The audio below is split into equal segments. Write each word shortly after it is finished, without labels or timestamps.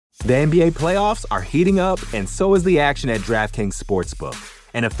The NBA playoffs are heating up, and so is the action at DraftKings Sportsbook,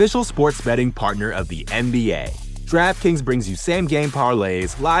 an official sports betting partner of the NBA. DraftKings brings you same-game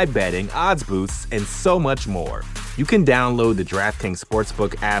parlays, live betting, odds boosts, and so much more. You can download the DraftKings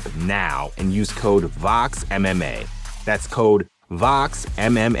Sportsbook app now and use code VOXMMA. That's code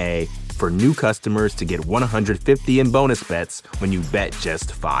VOXMMA for new customers to get $150 in bonus bets when you bet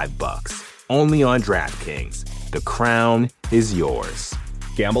just $5. Only on DraftKings. The crown is yours.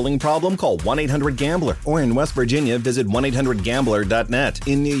 Gambling problem? Call 1-800-GAMBLER. Or in West Virginia, visit 1-800-GAMBLER.net.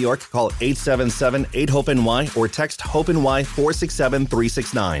 In New York, call 877-8-HOPE-NY or text HOPE-NY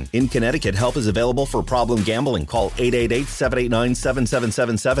 467-369. In Connecticut, help is available for problem gambling. Call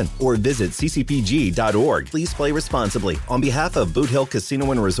 888-789-7777 or visit ccpg.org. Please play responsibly. On behalf of Boot Hill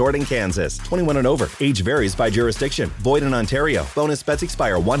Casino and Resort in Kansas, 21 and over. Age varies by jurisdiction. Void in Ontario. Bonus bets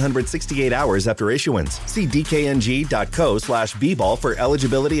expire 168 hours after issuance. See dkng.co/bball for eligibility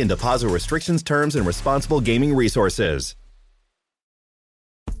and deposit restrictions, terms, and responsible gaming resources.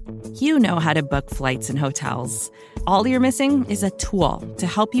 You know how to book flights and hotels. All you're missing is a tool to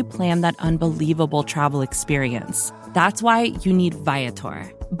help you plan that unbelievable travel experience. That's why you need Viator.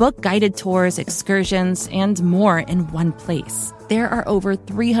 Book guided tours, excursions, and more in one place. There are over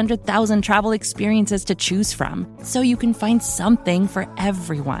 300,000 travel experiences to choose from, so you can find something for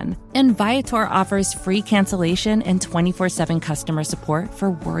everyone. And Viator offers free cancellation and 24/7 customer support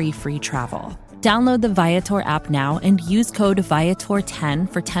for worry-free travel. Download the Viator app now and use code Viator10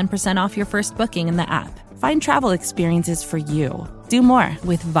 for 10% off your first booking in the app. Find travel experiences for you. Do more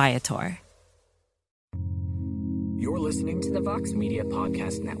with Viator. You're listening to the Vox Media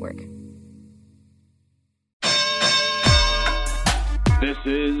Podcast Network. This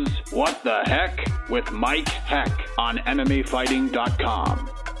is What the Heck with Mike Heck on MMAfighting.com.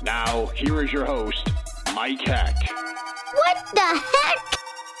 Now, here is your host, Mike Heck. What the heck?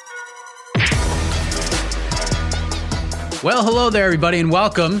 Well, hello there, everybody, and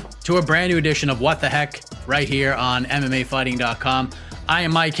welcome to a brand new edition of What the Heck right here on MMAfighting.com. I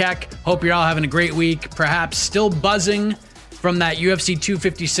am Mike Heck. Hope you're all having a great week, perhaps still buzzing from that UFC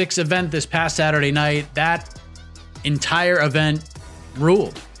 256 event this past Saturday night. That entire event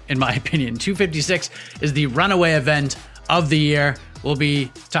ruled, in my opinion. 256 is the runaway event of the year. We'll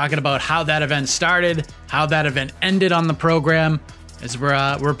be talking about how that event started, how that event ended on the program. As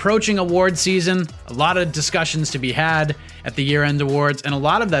we're approaching award season, a lot of discussions to be had at the year-end awards, and a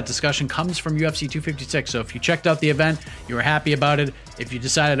lot of that discussion comes from UFC 256. So if you checked out the event, you were happy about it. If you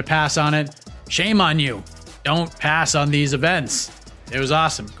decided to pass on it, shame on you. Don't pass on these events. It was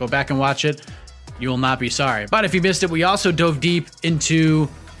awesome. Go back and watch it. You will not be sorry. But if you missed it, we also dove deep into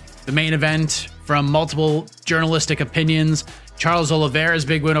the main event from multiple journalistic opinions. Charles Oliveira's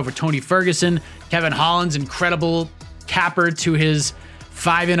big win over Tony Ferguson. Kevin Holland's incredible capper to his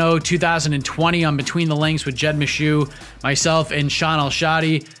 5-0 2020 on Between the Lengths with Jed Meshew, myself, and Sean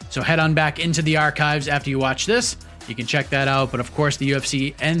Al-Shadi. So head on back into the archives after you watch this. You can check that out. But of course, the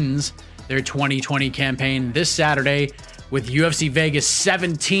UFC ends their 2020 campaign this Saturday with UFC Vegas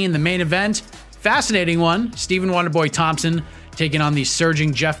 17, the main event. Fascinating one. Stephen Wonderboy Thompson taking on the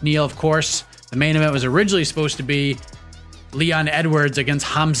surging Jeff Neal, of course. The main event was originally supposed to be Leon Edwards against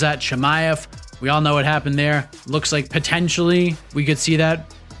Khamzat Chimaev. We all know what happened there. Looks like potentially we could see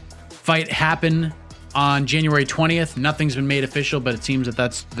that fight happen on January 20th. Nothing's been made official, but it seems that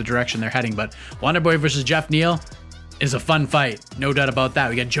that's the direction they're heading. But Wonderboy versus Jeff Neal is a fun fight. No doubt about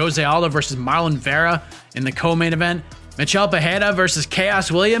that. We got Jose Aldo versus Marlon Vera in the co-main event. Michel Pereira versus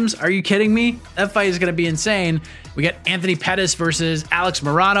Chaos Williams. Are you kidding me? That fight is going to be insane. We got Anthony Pettis versus Alex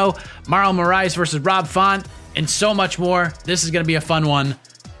Morano, Marlon Moraes versus Rob Font, and so much more. This is going to be a fun one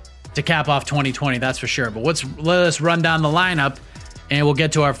to cap off 2020, that's for sure. But let us run down the lineup, and we'll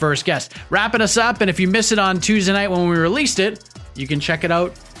get to our first guest. Wrapping us up, and if you missed it on Tuesday night when we released it, you can check it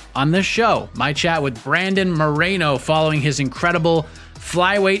out on this show. My chat with Brandon Moreno following his incredible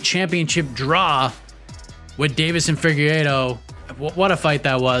flyweight championship draw with Deiveson Figueiredo. What a fight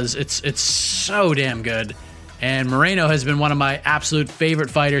that was. It's so damn good. And Moreno has been one of my absolute favorite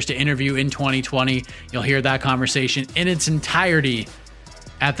fighters to interview in 2020. You'll hear that conversation in its entirety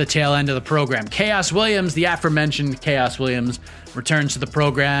at the tail end of the program. Chaos Williams, the aforementioned Chaos Williams, returns to the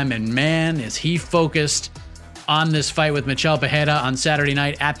program, and man, is he focused on this fight with Michel Pereira on Saturday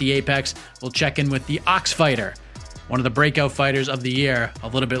night at the Apex. We'll check in with the Ox Fighter, one of the breakout fighters of the year, a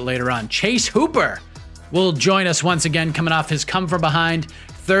little bit later on. Chase Hooper will join us once again, coming off his come-from-behind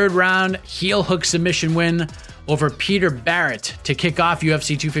third-round heel hook submission win over Peter Barrett to kick off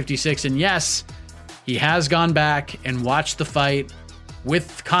UFC 256. And yes, he has gone back and watched the fight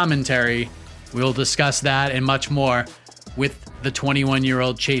with commentary. We'll discuss that and much more with the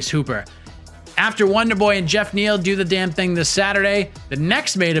 21-year-old Chase Hooper. After Wonderboy and Jeff Neal do the damn thing this Saturday, the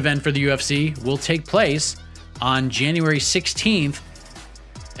next main event for the UFC will take place on January 16th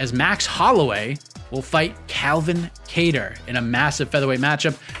as Max Holloway will fight Calvin Kattar in a massive featherweight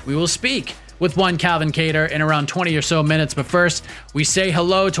matchup. We will speak with one Calvin Kattar in around 20 or so minutes. But first, we say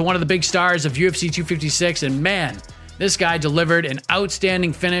hello to one of the big stars of UFC 256. And man, this guy delivered an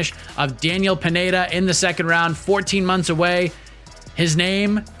outstanding finish of Daniel Pineda in the second round, 14 months away. His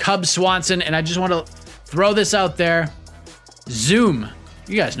name, Cub Swanson. And I just want to throw this out there. Zoom.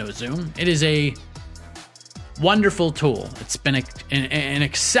 You guys know Zoom. It is a wonderful tool. It's been an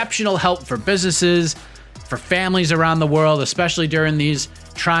exceptional help for businesses, for families around the world, especially during these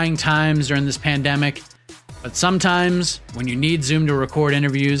trying times during this pandemic. But sometimes when you need Zoom to record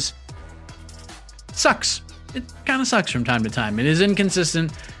interviews, it sucks. It kind of sucks from time to time. It is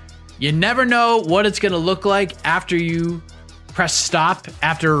inconsistent. You never know what it's going to look like after you press stop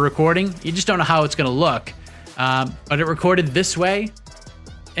after a recording. You just don't know how it's going to look. But it recorded this way,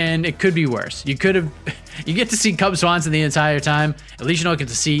 and it could be worse. You get to see Cub Swanson the entire time. At least you don't get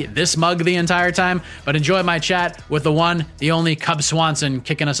to see this mug the entire time. But enjoy my chat with the one, the only Cub Swanson,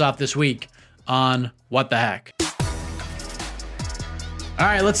 kicking us off this week on What the Heck. All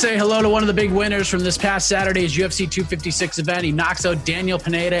right, let's say hello to one of the big winners from this past Saturday's UFC 256 event. He knocks out Daniel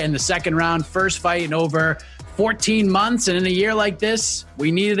Pineda in the second round, first fight in over 14 months. And in a year like this,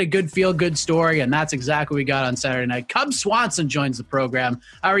 we needed a good feel-good story, and that's exactly what we got on Saturday night. Cub Swanson joins the program.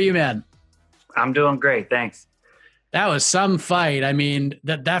 How are you, man? I'm doing great, thanks. That was some fight. I mean,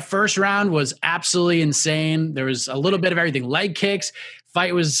 that first round was absolutely insane. There was a little bit of everything. Leg kicks,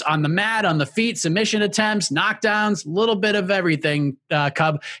 fight was on the mat, on the feet, submission attempts, knockdowns, a little bit of everything,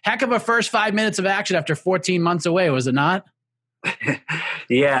 Cub. Heck of a first 5 minutes of action after 14 months away, was it not?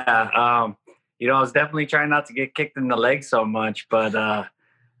 Yeah. I was definitely trying not to get kicked in the leg so much, but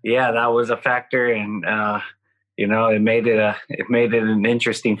yeah, that was a factor, and it made it an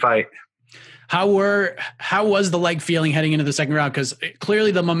interesting fight. How was the leg feeling heading into the second round? Because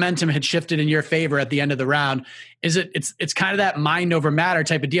clearly the momentum had shifted in your favor at the end of the round. It's kind of that mind over matter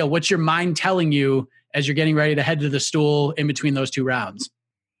type of deal. What's your mind telling you as you're getting ready to head to the stool in between those two rounds?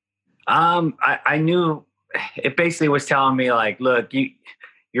 I knew it basically was telling me, like, look,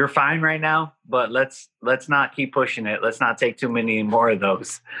 you're fine right now, but let's not keep pushing it. Let's not take too many more of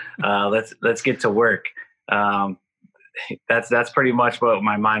those. Let's get to work. That's pretty much what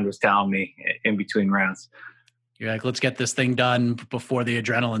my mind was telling me in between rounds. You're like, let's get this thing done before the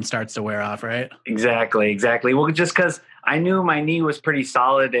adrenaline starts to wear off, right? Exactly. Well, just because I knew my knee was pretty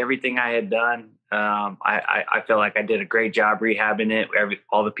solid, everything I had done, I feel like I did a great job rehabbing it.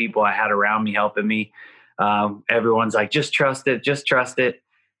 All the people I had around me helping me, everyone's like, just trust it.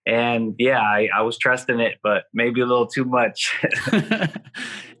 And yeah, I was trusting it, but maybe a little too much.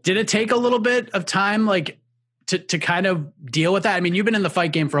 Did it take a little bit of time, like, to kind of deal with that? I mean, you've been in the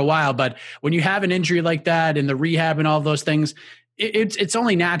fight game for a while, but when you have an injury like that and the rehab and all those things, it's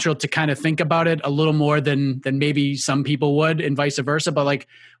only natural to kind of think about it a little more than maybe some people would, and vice versa. But like,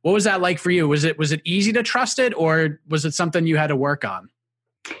 what was that like for you? Was it easy to trust it, or was it something you had to work on?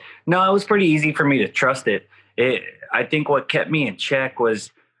 No, it was pretty easy for me to trust it. I think what kept me in check was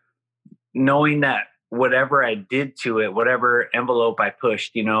knowing that whatever I did to it, whatever envelope I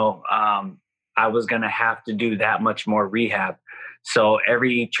pushed, I was going to have to do that much more rehab. So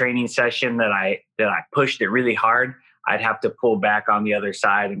every training session that I pushed it really hard, I'd have to pull back on the other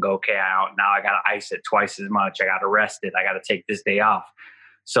side and go, okay, now I got to ice it twice as much. I got to rest it. I got to take this day off.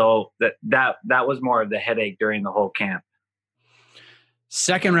 So that was more of the headache during the whole camp.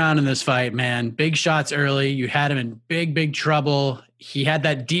 Second round in this fight, man, big shots early. You had him in big trouble. He had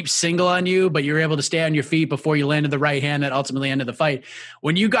that deep single on you, but you were able to stay on your feet before you landed the right hand that ultimately ended the fight.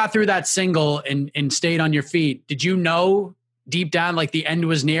 When you got through that single and stayed on your feet, did you know deep down like the end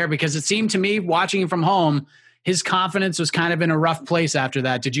was near? Because it seemed to me, watching him from home, his confidence was kind of in a rough place after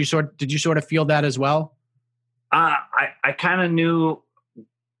that. Did you sort of feel that as well? I kind of knew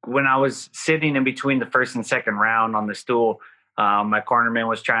when I was sitting in between the first and second round on the stool. My cornerman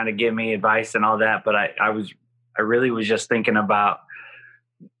was trying to give me advice and all that, but I really was just thinking about,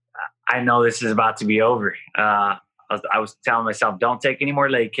 I know this is about to be over. I was telling myself, don't take any more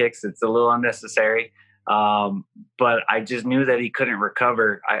leg kicks. It's a little unnecessary. But I just knew that he couldn't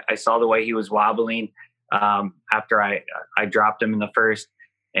recover. I saw the way he was wobbling after I dropped him in the first,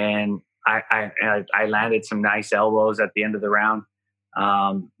 and I landed some nice elbows at the end of the round.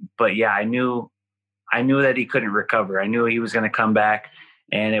 But yeah, I knew that he couldn't recover. I knew he was going to come back,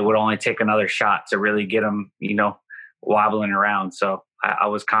 and it would only take another shot to really get him, wobbling around. So I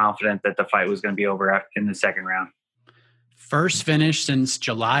was confident that the fight was going to be over in the second round. First finish since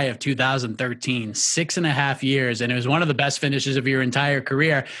July of 2013, 6.5 years. And it was one of the best finishes of your entire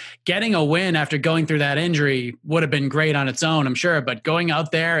career. Getting a win after going through that injury would have been great on its own, I'm sure. But going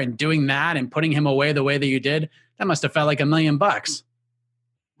out there and doing that and putting him away the way that you did, that must have felt like $1 million.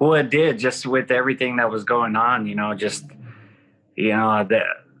 Well, it did, just with everything that was going on,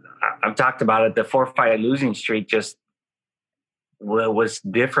 I've talked about it. The 4-fight losing streak just was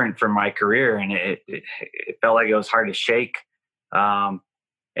different from my career, and it felt like it was hard to shake. And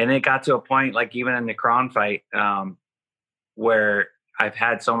it got to a point, like even in the Kron fight, where I've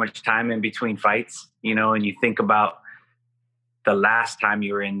had so much time in between fights, and you think about the last time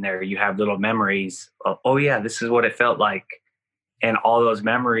you were in there, you have little memories of, oh yeah, this is what it felt like. And all those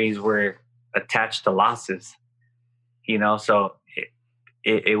memories were attached to losses, so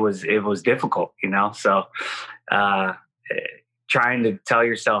it was difficult, so trying to tell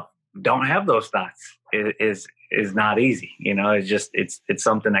yourself, don't have those thoughts is not easy. It's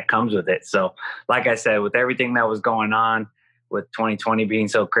something that comes with it. So like I said, with everything that was going on, with 2020 being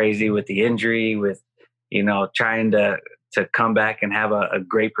so crazy, with the injury, with, trying to come back and have a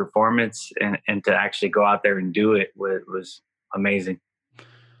great performance and to actually go out there and do it was amazing.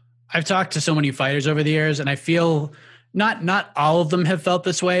 I've talked to so many fighters over the years, and I feel not all of them have felt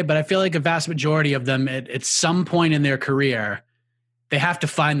this way, but I feel like a vast majority of them at some point in their career, they have to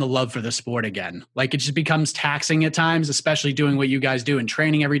find the love for the sport again. Like, it just becomes taxing at times, especially doing what you guys do and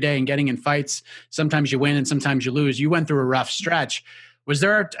training every day and getting in fights. Sometimes you win and sometimes you lose. You went through a rough stretch. Was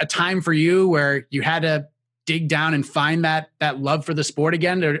there a time for you where you had to dig down and find that love for the sport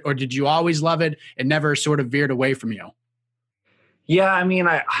again? Or did you always love it and never sort of veered away from you? Yeah, I mean,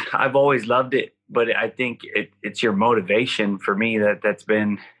 I've always loved it, but I think it's your motivation. For me, that's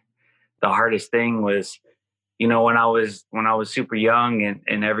been the hardest thing was, when I was super young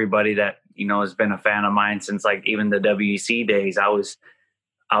and everybody that, has been a fan of mine since like even the WEC days, I was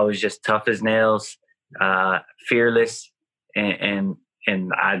just tough as nails, fearless. And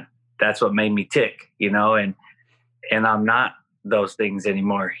that's what made me tick, and I'm not those things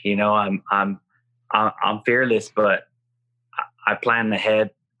anymore. I'm fearless, but I plan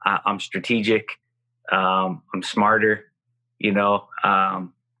ahead. I'm strategic. I'm smarter,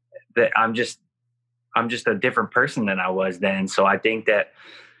 that I'm just a different person than I was then. So I think that,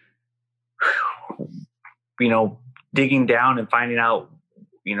 digging down and finding out,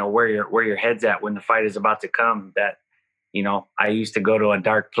 where your head's at when the fight is about to come, that, I used to go to a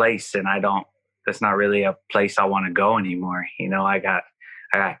dark place, and that's not really a place I want to go anymore. I got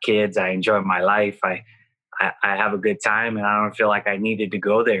kids. I enjoy my life. I have a good time, and I don't feel like I needed to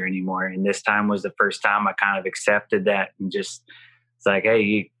go there anymore. And this time was the first time I kind of accepted that, and just, it's like,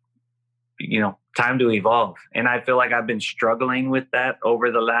 hey, time to evolve. And I feel like I've been struggling with that over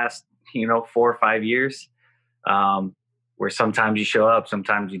the last, 4 or 5 years, where sometimes you show up,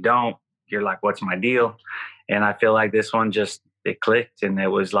 sometimes you don't. You're like, what's my deal? And I feel like this one it clicked, and it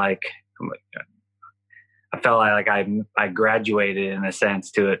was like, I felt like I graduated in a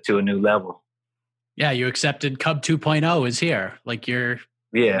sense to a new level. Yeah, you accepted Cub 2.0 is here. Like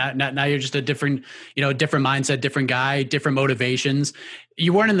now you're just a different, different mindset, different guy, different motivations.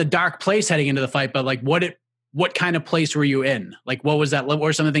 You weren't in the dark place heading into the fight, but like what kind of place were you in? Like, what was that? What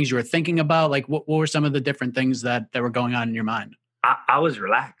were some of the things you were thinking about? Like, what were some of the different things that were going on in your mind? I was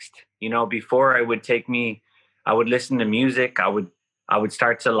relaxed. Before I would listen to music. I would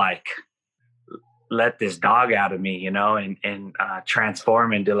start to like let this dog out of me, and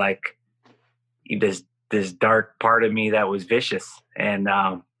transform into like this dark part of me that was vicious. And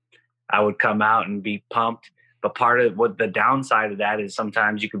I would come out and be pumped. But part of what the downside of that is,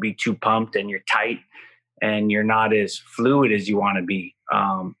 sometimes you could be too pumped and you're tight and you're not as fluid as you want to be.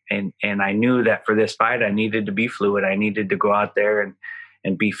 And I knew that for this fight, I needed to be fluid. I needed to go out there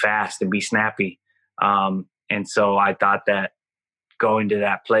and be fast and be snappy. And so I thought that going to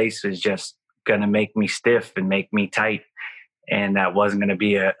that place was just going to make me stiff and make me tight. And that wasn't going to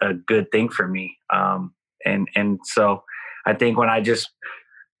be a good thing for me. And so I think when I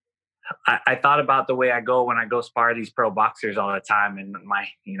thought about the way I go when I go spar these pro boxers all the time, and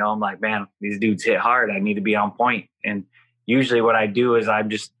I'm like, man, these dudes hit hard. I need to be on point. And usually what I do is I'm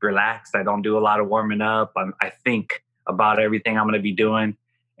just relaxed. I don't do a lot of warming up. I think about everything I'm going to be doing.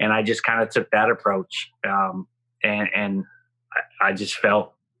 And I just kind of took that approach. And I just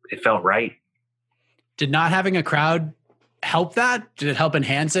it felt right. Did not having a crowd help that? Did it help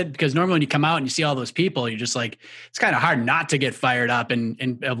enhance it? Because normally when you come out and you see all those people, you're just like, it's kind of hard not to get fired up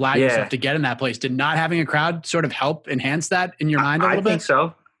and allow yourself to get in that place. Did not having a crowd sort of help enhance that in your mind a little bit? I think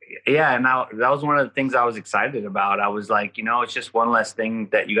so. Yeah. And that was one of the things I was excited about. I was like, it's just one less thing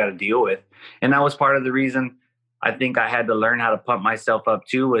that you got to deal with. And that was part of the reason I think I had to learn how to pump myself up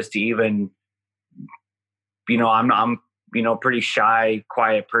too, was to even, I'm pretty shy,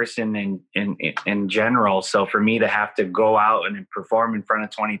 quiet person in general. So for me to have to go out and perform in front of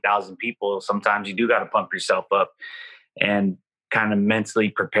 20,000 people, sometimes you do got to pump yourself up and kind of mentally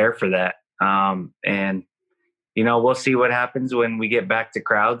prepare for that. And we'll see what happens when we get back to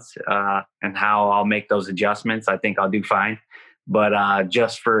crowds, and how I'll make those adjustments. I think I'll do fine, but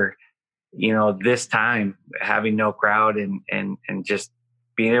just for, this time, having no crowd and just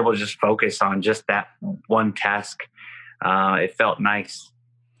being able to just focus on just that one task, it felt nice.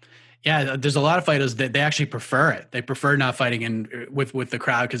 Yeah, there's a lot of fighters that they actually prefer it. They prefer not fighting with the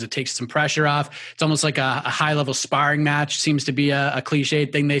crowd because it takes some pressure off. It's almost like a high level sparring match, seems to be a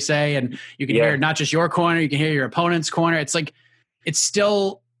cliched thing they say. And you can hear not just your corner, you can hear your opponent's corner. It's like,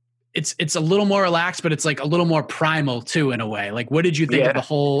 it's a little more relaxed, but it's like a little more primal too, in a way. Like, what did you think of the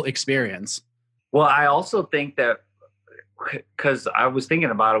whole experience? Well, I also think that, because I was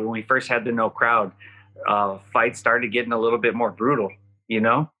thinking about it when we first had the no crowd, fights started getting a little bit more brutal,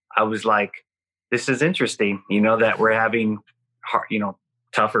 I was like, this is interesting, that we're having,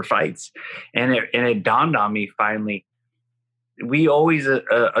 tougher fights. And it dawned on me finally, we always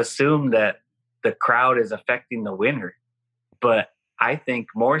assume that the crowd is affecting the winner, but I think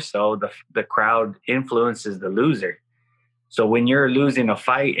more so the crowd influences the loser. So when you're losing a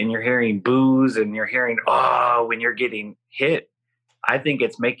fight and you're hearing boos and you're hearing, when you're getting hit, I think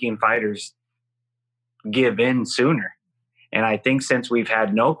it's making fighters give in sooner. And I think since we've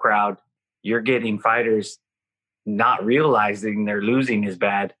had no crowd, you're getting fighters not realizing they're losing is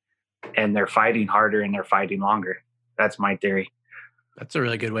bad, and they're fighting harder and they're fighting longer. That's my theory. That's a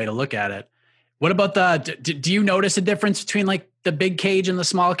really good way to look at it. What about do you notice a difference between like the big cage and the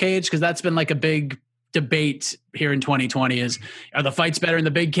small cage? Because that's been like a big debate here in 2020 are the fights better in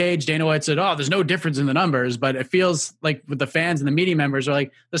the big cage? Dana White said, there's no difference in the numbers, but it feels like with the fans and the media members are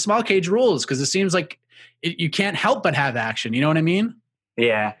like, the small cage rules, because it seems like you can't help but have action. You know what I mean?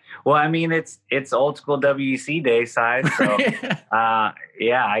 Yeah. Well, I mean, it's old school WEC day size. So,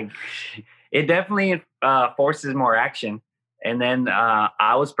 it definitely forces more action. And then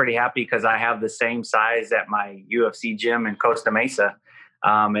I was pretty happy because I have the same size at my UFC gym in Costa Mesa.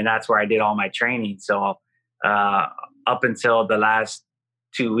 And that's where I did all my training. So up until the last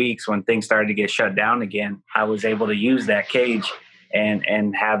 2 weeks when things started to get shut down again, I was able to use that cage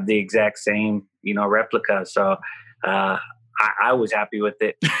and have the exact same, replica. So I was happy with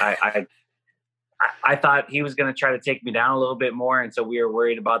it. I thought he was going to try to take me down a little bit more. And so we were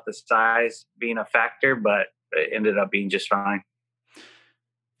worried about the size being a factor, but it ended up being just fine.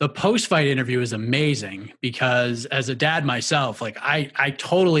 The post-fight interview is amazing because as a dad myself, like I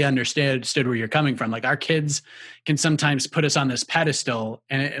totally understood where you're coming from. Like our kids can sometimes put us on this pedestal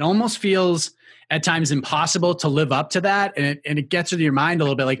and it almost feels at times impossible to live up to that. And it gets into your mind a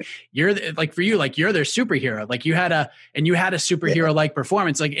little bit. Like you're like, for you, like you're their superhero. Like you had a superhero like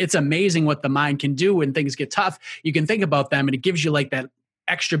performance. Like it's amazing what the mind can do when things get tough. You can think about them and it gives you like that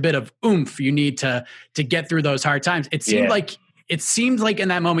extra bit of oomph you need to get through those hard times. It seemed like in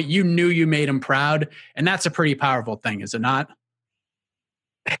that moment, you knew you made him proud. And that's a pretty powerful thing, is it not?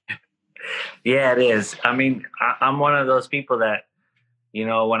 Yeah, it is. I mean, I'm one of those people that,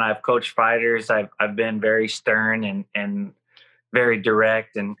 when I've coached fighters, I've been very stern and very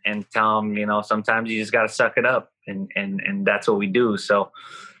direct and tell them, sometimes you just got to suck it up. And that's what we do. So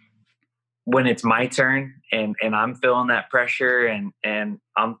when it's my turn and I'm feeling that pressure and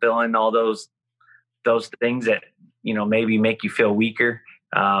I'm feeling all those things that, maybe make you feel weaker.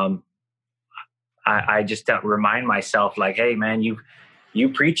 I just remind myself like, hey man, you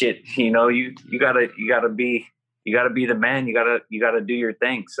preach it, you gotta be the man, you gotta do your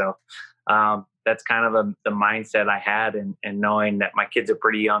thing. So, that's kind of the mindset I had and knowing that my kids are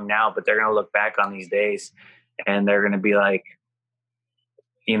pretty young now, but they're going to look back on these days and they're going to be like,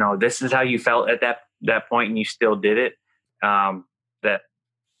 this is how you felt at that point and you still did it.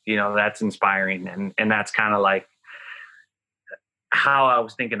 That's inspiring. And that's kind of like how I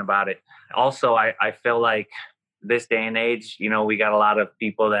was thinking about it. Also, I feel like this day and age, we got a lot of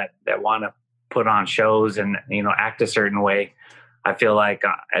people that want to put on shows and, act a certain way. I feel like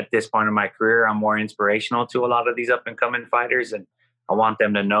at this point in my career, I'm more inspirational to a lot of these up and coming fighters. And I want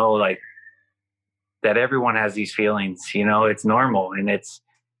them to know like that everyone has these feelings, it's normal and it's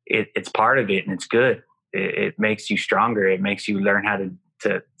part of it and it's good. It makes you stronger. It makes you learn how to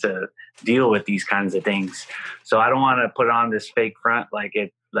deal with these kinds of things. So I don't want to put on this fake front like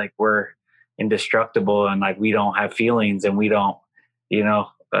we're indestructible and like we don't have feelings and we don't,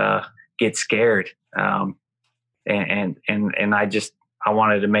 get scared. And I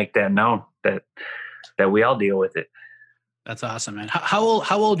wanted to make that known that that we all deal with it. That's awesome, man. How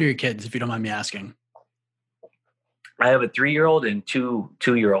old are your kids, if you don't mind me asking? I have a 3-year-old and two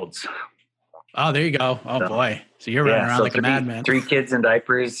 2-year-olds. Oh, there you go. Oh boy. So you're running around like a madman. 3 kids in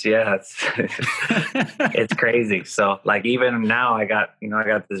diapers. Yeah. It's crazy. So like, even now I got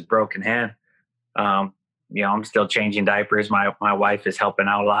this broken hand. I'm still changing diapers. My wife is helping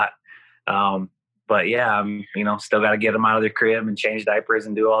out a lot. But yeah, I'm, still got to get them out of their crib and change diapers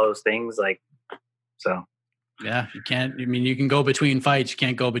and do all those things. So. Yeah. You can't, you can go between fights. You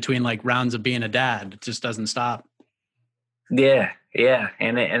can't go between like rounds of being a dad. It just doesn't stop. Yeah. Yeah.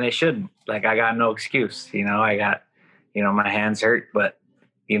 And it shouldn't. Like, I got no excuse, I got, my hands hurt, but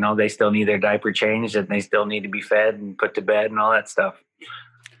they still need their diaper changed and they still need to be fed and put to bed and all that stuff.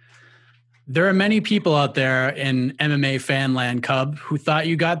 There are many people out there in MMA Fanland, Cub, who thought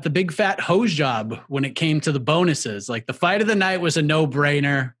you got the big fat hose job when it came to the bonuses. Like, the fight of the night was a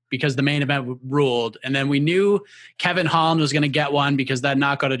no-brainer because the main event ruled. And then we knew Kevin Holland was going to get one because that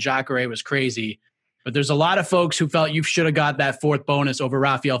knockout of Jacare was crazy. But there's a lot of folks who felt you should have got that 4th bonus over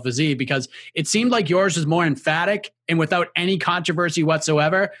Rafael Fiziev because it seemed like yours was more emphatic and without any controversy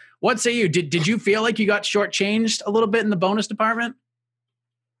whatsoever. What say you? Did you feel like you got shortchanged a little bit in the bonus department?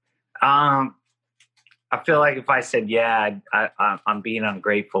 I feel like if I said yeah, I'm being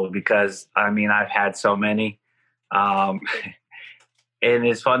ungrateful because I've had so many. And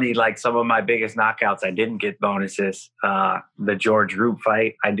it's funny, like some of my biggest knockouts, I didn't get bonuses. The George Roop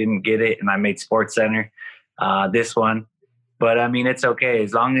fight, I didn't get it, and I made SportsCenter. This one, but it's okay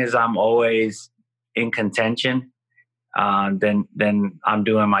as long as I'm always in contention. Then I'm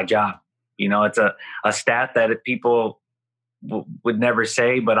doing my job. It's a stat that people would never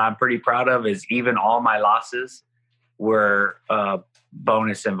say, but I'm pretty proud of is even all my losses were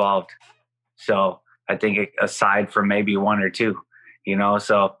bonus involved. So I think aside from maybe 1 or 2.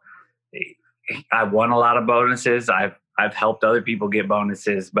 So I've won a lot of bonuses. I've helped other people get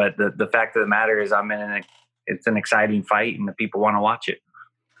bonuses, but the fact of the matter is it's an exciting fight and the people want to watch it.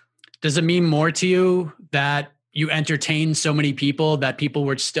 Does it mean more to you that you entertained so many people that people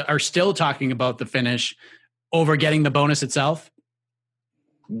are still talking about the finish over getting the bonus itself?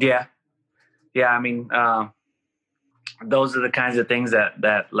 Yeah. Yeah. Those are the kinds of things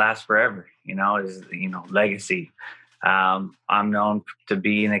that last forever, is legacy. I'm known to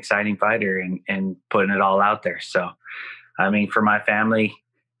be an exciting fighter and putting it all out there. So, for my family,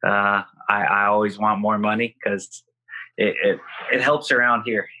 I always want more money because it helps around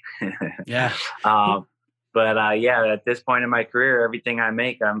here. Yeah. But at this point in my career, everything I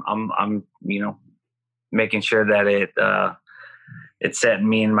make, I'm making sure that it's setting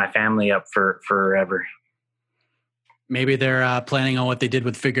me and my family up for forever. Maybe they're planning on what they did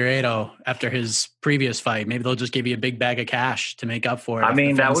with Figueiredo after his previous fight. Maybe they'll just give you a big bag of cash to make up for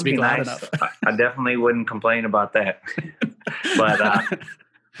it. That would be nice. I definitely wouldn't complain about that.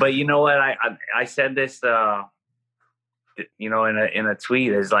 But you know what? I said this, in a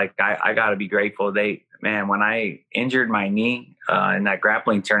tweet is like, I got to be grateful. When I injured my knee in that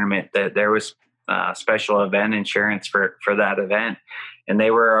grappling tournament, that there was special event insurance for that event. And they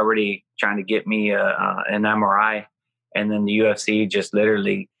were already trying to get me an MRI. And then the UFC just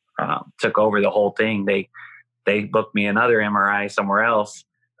literally took over the whole thing. They booked me another MRI somewhere else,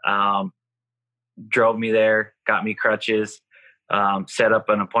 drove me there, got me crutches, set up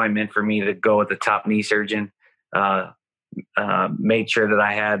an appointment for me to go with the top knee surgeon, made sure that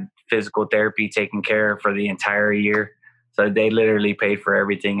I had physical therapy taken care of for the entire year. So they literally paid for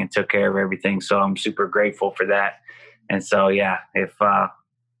everything and took care of everything. So I'm super grateful for that. And so, yeah, if I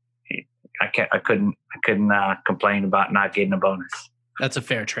couldn't complain about not getting a bonus. That's a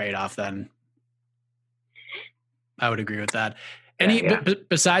fair trade-off then. I would agree with that.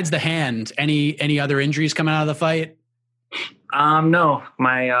 Besides the hand, any other injuries coming out of the fight? No,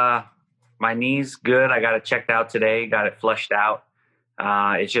 my knee's good. I got it checked out today, got it flushed out.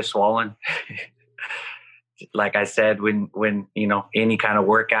 It's just swollen. Like I said, when any kind of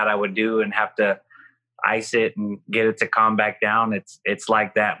workout I would do and have to ice it and get it to calm back down, it's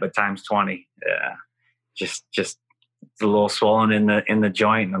like that, but times 20. Just it's a little swollen in the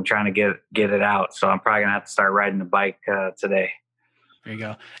joint, and I'm trying to get it out. So I'm probably gonna have to start riding the bike today. There you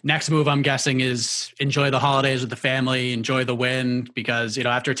go. Next move, I'm guessing, is enjoy the holidays with the family, enjoy the win, because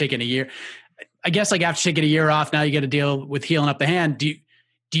after taking a year, I guess like after taking a year off, now you get to deal with healing up the hand. Do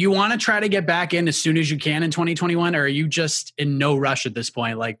you want to try to get back in as soon as you can in 2021, or are you just in no rush at this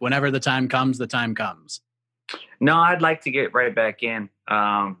point? Like whenever the time comes, the time comes. No, I'd like to get right back in.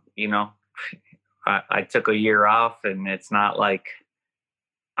 I took a year off, and it's not like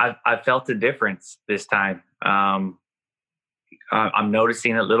I felt a difference this time. I'm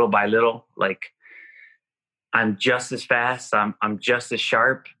noticing it little by little. Like I'm just as fast. I'm just as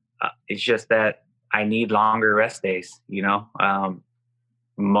sharp. It's just that I need longer rest days,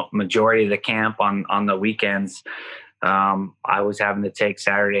 majority of the camp on the weekends, I was having to take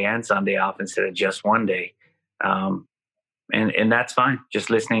Saturday and Sunday off instead of just one day. And that's fine. Just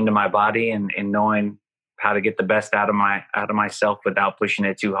listening to my body and knowing how to get the best out of myself without pushing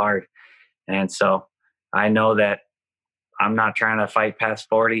it too hard. And so I know that I'm not trying to fight past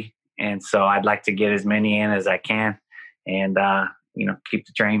 40. And so I'd like to get as many in as I can and, keep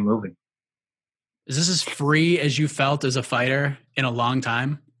the train moving. Is this as free as you felt as a fighter in a long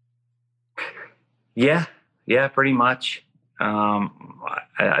time? Yeah, pretty much.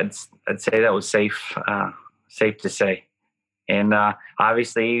 I'd say that was safe to say. And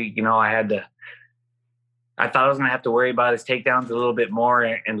obviously, I thought I was going to have to worry about his takedowns a little bit more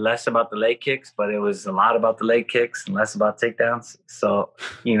and less about the leg kicks, but it was a lot about the leg kicks and less about takedowns. So,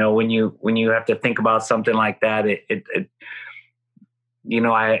 when you have to think about something like that,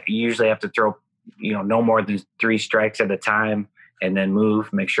 I usually have to throw, no more than 3 strikes at a time and then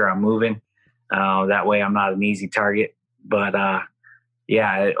make sure I'm moving. That way I'm not an easy target. But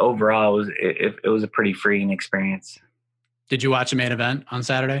overall it was a pretty freeing experience. Did you watch the main event on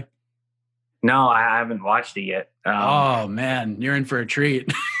Saturday? No, I haven't watched it yet. Oh man, you're in for a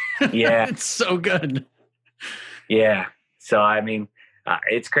treat. Yeah. It's so good. Yeah. So,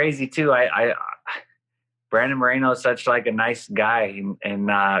 it's crazy too. Brandon Moreno is such like a nice guy and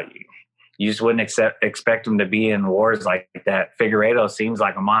you just wouldn't expect him to be in wars like that. Figueiredo seems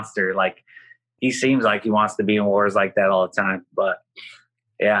like a monster. Like he seems like he wants to be in wars like that all the time. But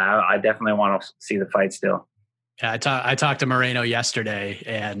yeah, I definitely want to see the fight still. Yeah, I talked to Moreno yesterday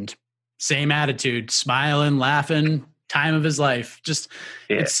and same attitude, smiling, laughing, time of his life. Just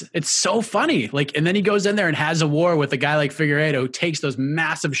it's so funny. Like, and then he goes in there and has a war with a guy like Figueiredo who takes those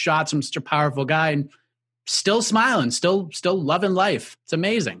massive shots from such a powerful guy and still smiling, still loving life. It's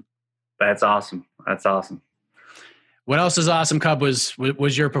amazing. That's awesome. What else is awesome, Cub, was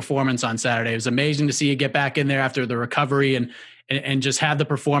your performance on Saturday. It was amazing to see you get back in there after the recovery and just have the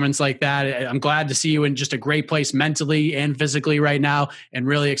performance like that. I'm glad to see you in just a great place mentally and physically right now, and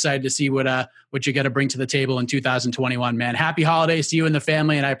really excited to see what you got to bring to the table in 2021, man. Happy holidays to you and the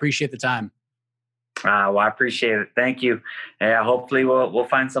family, and I appreciate the time. Well, I appreciate it. Thank you. Hopefully we'll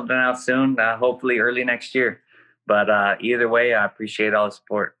find something out soon, hopefully early next year. But either way, I appreciate all the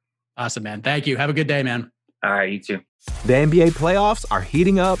support. Awesome, man. Thank you. Have a good day, man. All right, you too. The NBA playoffs are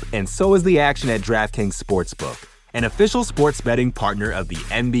heating up, and so is the action at DraftKings Sportsbook, an official sports betting partner of the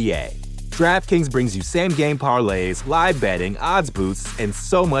NBA. DraftKings brings you same-game parlays, live betting, odds boosts, and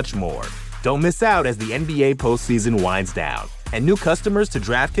so much more. Don't miss out as the NBA postseason winds down. And new customers to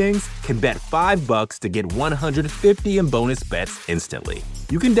DraftKings can bet $5 to get $150 in bonus bets instantly.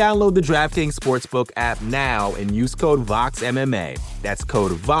 You can download the DraftKings Sportsbook app now and use code VOXMMA. That's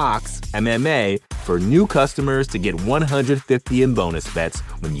code VOXMMA for new customers to get $150 in bonus bets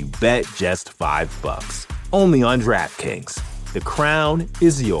when you bet just $5. Only on DraftKings. The crown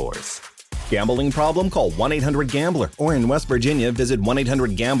is yours. Gambling problem? Call 1-800-GAMBLER. Or in West Virginia, visit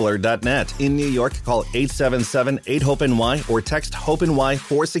 1-800-GAMBLER.net. In New York, call 877-8-HOPE-NY or text HOPE-NY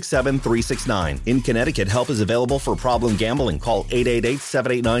 467-369. In Connecticut, help is available for problem gambling. Call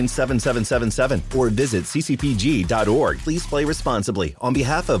 888-789-7777 or visit ccpg.org. Please play responsibly. On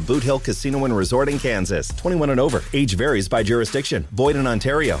behalf of Boot Hill Casino and Resort in Kansas, 21 and over. Age varies by jurisdiction. Void in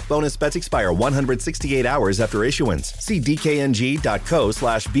Ontario. Bonus bets expire 168 hours after issuance. See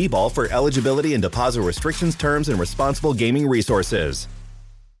dkng.co/bball for eligibility and deposit restrictions, terms, and responsible gaming resources.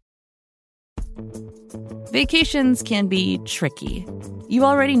 Vacations can be tricky. You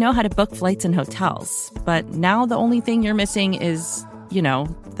already know how to book flights and hotels, but now the only thing you're missing is,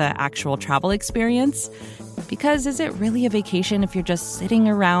 the actual travel experience. Because is it really a vacation if you're just sitting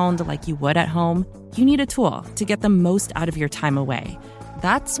around like you would at home? You need a tool to get the most out of your time away.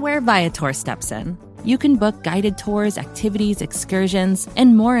 That's where Viator steps in. You can book guided tours, activities, excursions,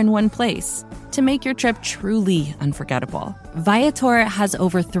 and more in one place to make your trip truly unforgettable. Viator has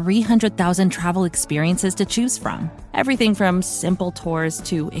over 300,000 travel experiences to choose from. Everything from simple tours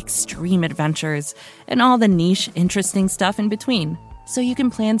to extreme adventures and all the niche, interesting stuff in between. So you can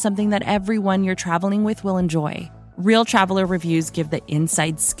plan something that everyone you're traveling with will enjoy. Real traveler reviews give the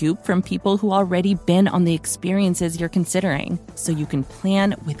inside scoop from people who already been on the experiences you're considering, so you can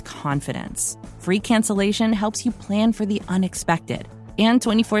plan with confidence. Free cancellation helps you plan for the unexpected. And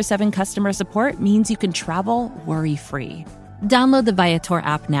 24/7 customer support means you can travel worry-free. Download the Viator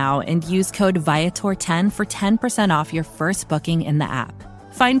app now and use code Viator10 for 10% off your first booking in the app.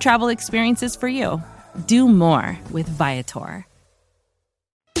 Find travel experiences for you. Do more with Viator.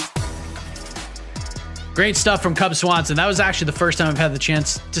 Great stuff from Cub Swanson. That was actually the first time I've had the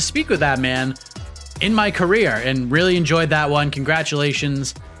chance to speak with that man in my career, and really enjoyed that one.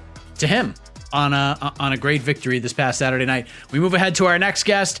 Congratulations to him on a great victory this past Saturday night. We move ahead to our next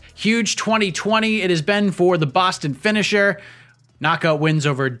guest. Huge 2020 it has been for the Boston finisher. Knockout win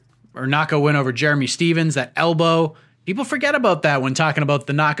over Jeremy Stevens. That elbow. People forget about that when talking about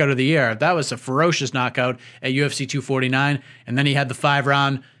the knockout of the year. That was a ferocious knockout at UFC 249. And then he had the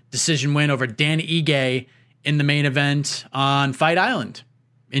 5-round decision win over Dan Ige in the main event on Fight Island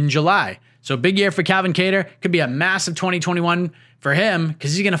in July. So big year for Calvin Kattar. Could be a massive 2021 for him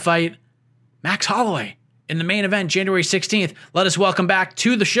because he's going to fight Max Holloway in the main event January 16th. Let us welcome back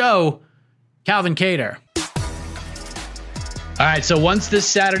to the show, Calvin Kattar. All right, so once this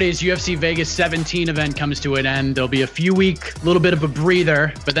Saturday's UFC Vegas 17 event comes to an end, there'll be a few week, little bit of a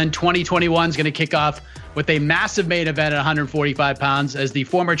breather, but then 2021 is going to kick off with a massive main event at 145 pounds as the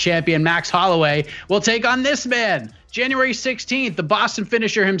former champion Max Holloway will take on this man, January 16th, the Boston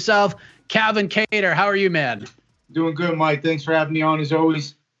finisher himself, Calvin Kattar. How are you, man? Doing good, Mike. Thanks for having me on as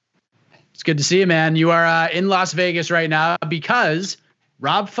always. It's good to see you, man. You are in Las Vegas right now because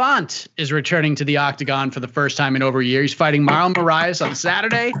Rob Font is returning to the octagon for the first time in over a year. He's fighting Marlon Moraes on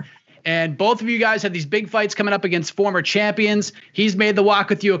Saturday. And both of you guys have these big fights coming up against former champions. He's made the walk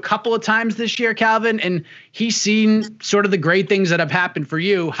with you a couple of times this year, Calvin, and he's seen sort of the great things that have happened for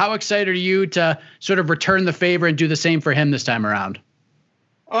you. How excited are you to sort of return the favor and do the same for him this time around?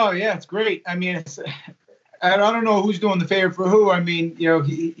 Oh, yeah, it's great. I mean, I don't know who's doing the favor for who. I mean, you know,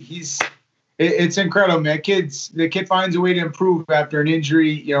 it's incredible, man. The kid finds a way to improve after an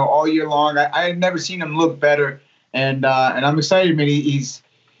injury, you know, all year long. I had never seen him look better, and I'm excited, man.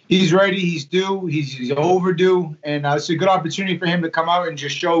 He's ready. He's due. He's overdue, and it's a good opportunity for him to come out and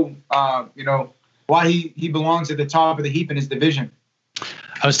just show, you know, why he belongs at the top of the heap in his division.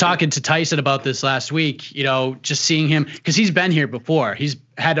 I was talking to Tyson about this last week, you know, just seeing him because he's been here before. He's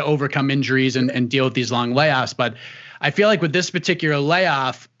had to overcome injuries and deal with these long layoffs. But I feel like with this particular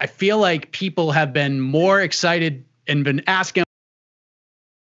layoff, I feel like people have been more excited and been asking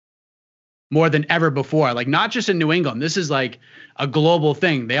more than ever before. Like, not just in New England. This is like a global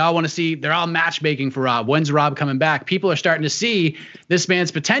thing. They all want to see, they're all matchmaking for Rob. When's Rob coming back? People are starting to see this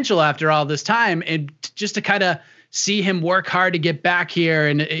man's potential after all this time. And just to kind of see him work hard to get back here.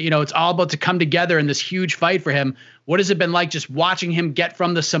 And, you know, it's all about to come together in this huge fight for him. What has it been like just watching him get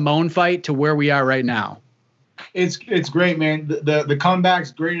from the Simone fight to where we are right now? It's great, man. The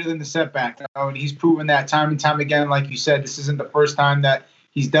comeback's greater than the setback. You know, and he's proven that time and time again. Like you said, this isn't the first time that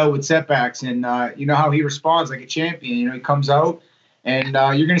he's dealt with setbacks. And you know how he responds like a champion. You know, he comes out, and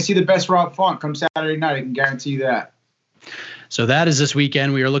you're going to see the best Rob Font come Saturday night. I can guarantee you that. So that is this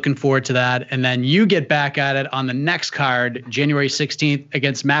weekend. We are looking forward to that. And then you get back at it on the next card, January 16th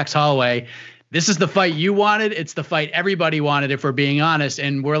against Max Holloway. This is the fight you wanted. It's the fight everybody wanted, if we're being honest.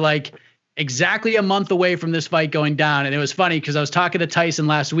 And we're like exactly a month away from this fight going down. And it was funny because I was talking to Tyson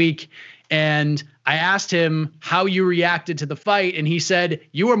last week and I asked him how you reacted to the fight. And he said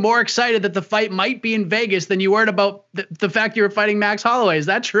you were more excited that the fight might be in Vegas than you were about the fact you were fighting Max Holloway. Is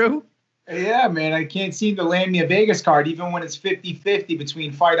that true? Yeah, man, I can't seem to land me a Vegas card, even when it's 50-50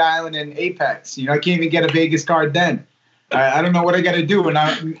 between Fight Island and Apex. You know, I can't even get a Vegas card then. I don't know what I got to do. And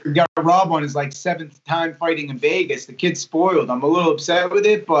I got Rob on his like 7th time fighting in Vegas. The kid's spoiled. I'm a little upset with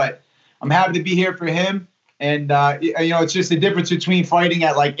it, but I'm happy to be here for him. And, you know, it's just the difference between fighting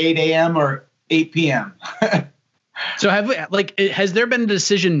at like 8 a.m. or 8 p.m. So has there been a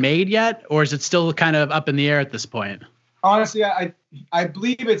decision made yet, or is it still kind of up in the air at this point? Honestly, I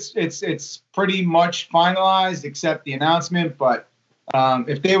believe it's pretty much finalized except the announcement. But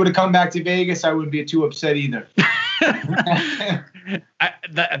if they would have come back to Vegas, I wouldn't be too upset either.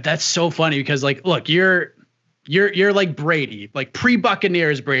 That's so funny because, like, look, you're like Brady, like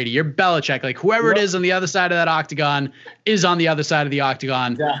pre-Buccaneers Brady. You're Belichick. Like whoever it is on the other side of that octagon is on the other side of the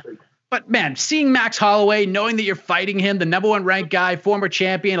octagon. Exactly. But man, seeing Max Holloway, knowing that you're fighting him, the number 1 ranked guy, former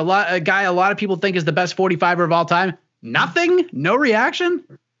champion, a guy a lot of people think is the best 45er of all time. Nothing? No reaction?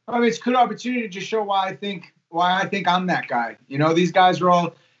 I mean, it's a good opportunity to just show why I think I'm that guy. You know, these guys are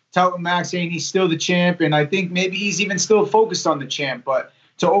all touting Max, saying he's still the champ, and I think maybe he's even still focused on the champ. But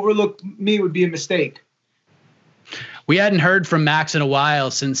to overlook me would be a mistake. We hadn't heard from Max in a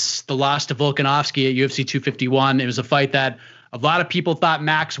while since the loss to Volkanovski at UFC 251. It was a fight that a lot of people thought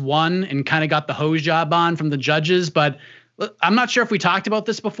Max won and kind of got the hose job on from the judges. But I'm not sure if we talked about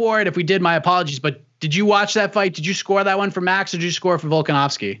this before, and if we did, my apologies. But did you watch that fight? Did you score that one for Max, or did you score for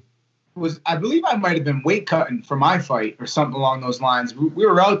Volkanovski? I believe I might have been weight cutting for my fight or something along those lines. We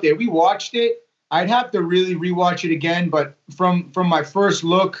were out there. We watched it, I'd have to really rewatch it again, but from my first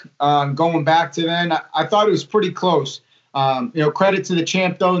look, going back to then, I thought it was pretty close. Credit to the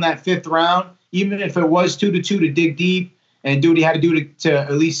champ though in that 5th round, even if it was 2-2 to dig deep and do what he had to do to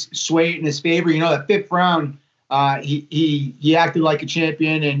at least sway it in his favor. That 5th round, he acted like a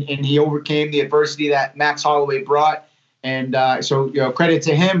champion and he overcame the adversity that Max Holloway brought. And so credit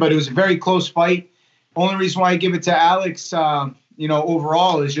to him, but it was a very close fight. Only reason why I give it to Alex,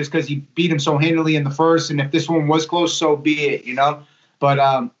 overall is just because he beat him so handily in the first. And if this one was close, so be it,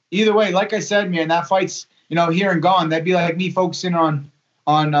 But either way, like I said, man, that fight's, here and gone. That'd be like me focusing on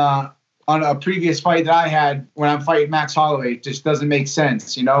a previous fight that I had when I'm fighting Max Holloway. It just doesn't make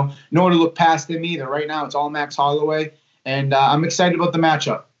sense, Nor to look past him either. Right now, it's all Max Holloway. And I'm excited about the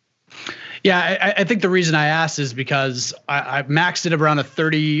matchup. Yeah, I think the reason I asked is because Max did around a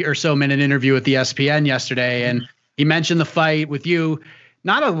 30 or so minute interview with the ESPN yesterday, and he mentioned the fight with you.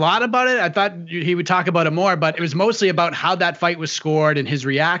 Not a lot about it. I thought he would talk about it more, but it was mostly about how that fight was scored and his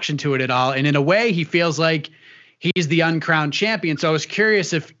reaction to it at all. And in a way, he feels like he's the uncrowned champion. So I was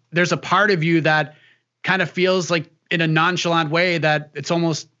curious if there's a part of you that kind of feels like in a nonchalant way that it's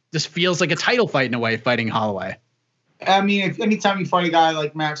almost just feels like a title fight in a way, fighting Holloway. I mean, if anytime you fight a guy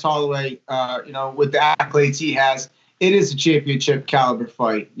like Max Holloway, with the accolades he has, it is a championship caliber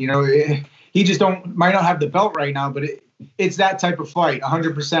fight. He just might not have the belt right now, but it's that type of fight,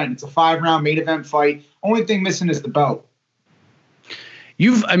 100%. It's a 5-round main event fight. Only thing missing is the belt.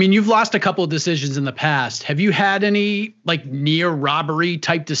 You've lost a couple of decisions in the past. Have you had any like near robbery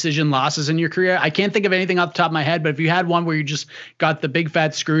type decision losses in your career? I can't think of anything off the top of my head, but if you had one where you just got the big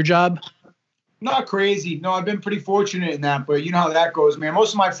fat screw job? Not crazy. No, I've been pretty fortunate in that, but you know how that goes, man.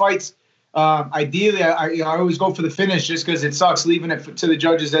 Most of my fights, ideally, I always go for the finish just because it sucks leaving it to the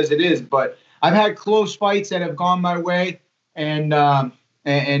judges as it is. But I've had close fights that have gone my way, and I've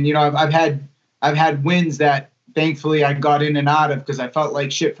had wins that thankfully I got in and out of because I felt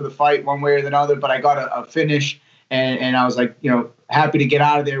like shit for the fight one way or the other, but I got a finish, and I was like, happy to get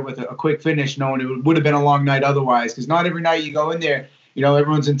out of there with a quick finish, knowing it would have been a long night otherwise. Because not every night you go in there,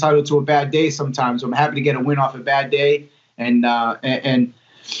 everyone's entitled to a bad day sometimes. So I'm happy to get a win off a bad day,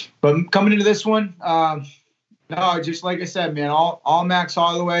 but coming into this one, no, just like I said, man, all Max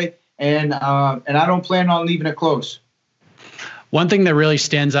Holloway. And I don't plan on leaving it close. One thing that really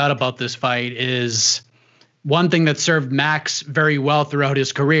stands out about this fight is one thing that served Max very well throughout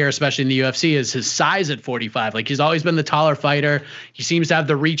his career, especially in the UFC, is his size at 45. Like, he's always been the taller fighter. He seems to have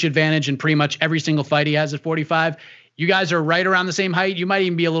the reach advantage in pretty much every single fight he has at 45. You guys are right around the same height. You might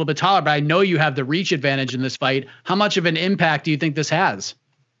even be a little bit taller, but I know you have the reach advantage in this fight. How much of an impact do you think this has?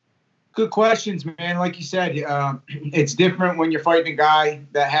 Good questions, man. Like you said, it's different when you're fighting a guy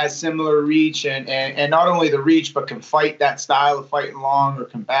that has similar reach and not only the reach, but can fight that style of fighting long or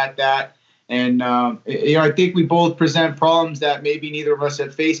combat that. And, I think we both present problems that maybe neither of us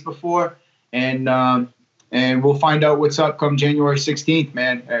had faced before. And we'll find out what's up come January 16th,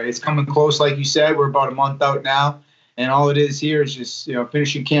 man. It's coming close, like you said. We're about a month out now. And all it is here is just,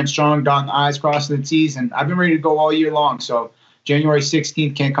 finishing camp strong, dotting the I's, crossing the T's. And I've been ready to go all year long. So January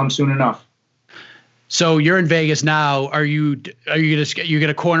 16th can't come soon enough. So you're in Vegas now. Are you going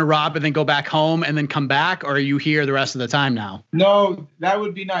to corner Rob and then go back home and then come back, or are you here the rest of the time now? No, that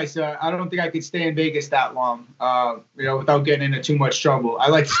would be nice. I don't think I could stay in Vegas that long, without getting into too much trouble. I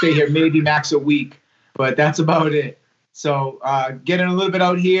like to stay here maybe max a week, but that's about it. So getting a little bit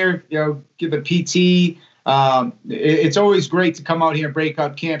out here, give the PT. It's always great to come out here and break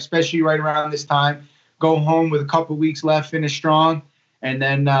up camp, especially right around this time. Go home with a couple weeks left, finish strong, and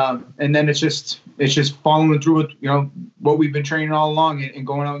then it's just following through with what we've been training all along and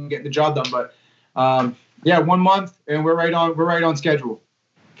going out and getting the job done. But 1 month and we're right on schedule.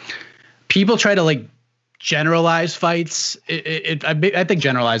 People try to generalize fights. I think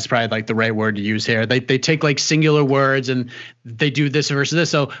generalize is probably the right word to use here. They take singular words and they do this versus this.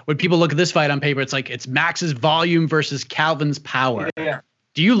 So when people look at this fight on paper, it's Max's volume versus Calvin's power. Yeah.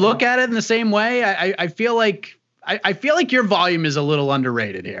 Do you look at it in the same way? I feel like your volume is a little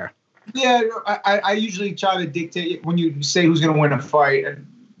underrated here. Yeah, I usually try to dictate when you say who's going to win a fight.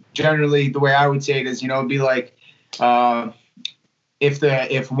 Generally, the way I would say it is, it'd be like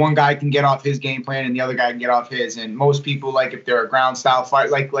if one guy can get off his game plan and the other guy can get off his. And most people, if they're a ground style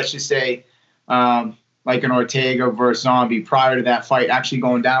fight, let's just say like an Ortega versus Zombie prior to that fight actually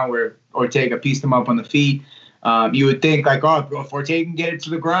going down where Ortega pieced him up on the feet. You would think if Ortega can get it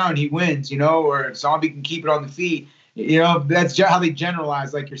to the ground, he wins, or if Zombie can keep it on the feet. That's how they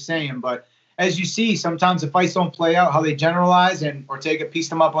generalize, like you're saying. But as you see, sometimes the fights don't play out how they generalize, and Ortega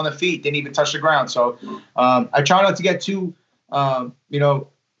pieced him up on the feet, didn't even touch the ground. So I try not to get too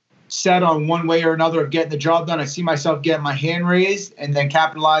set on one way or another of getting the job done. I see myself getting my hand raised and then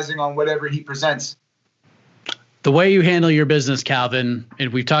capitalizing on whatever he presents. The way you handle your business, Calvin,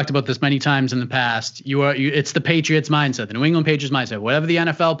 and we've talked about this many times in the past, it's the Patriots mindset, the New England Patriots mindset. Whatever the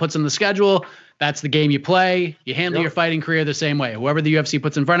NFL puts on the schedule, that's the game you play. You handle your fighting career the same way. Whoever the UFC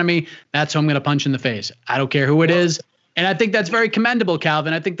puts in front of me, that's who I'm going to punch in the face. I don't care who it is. And I think that's very commendable,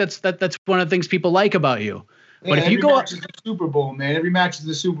 Calvin. I think that's one of the things people like about you. But if you go up to the Super Bowl, man, every match is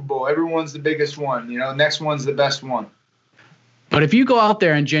the Super Bowl. Everyone's the biggest one. Next one's the best one. But if you go out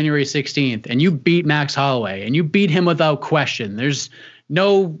there on January 16th and you beat Max Holloway and you beat him without question, there's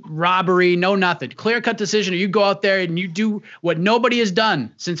no robbery, no nothing, clear-cut decision, or you go out there and you do what nobody has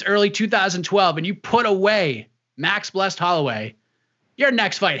done since early 2012 and you put away Max Blessed Holloway, your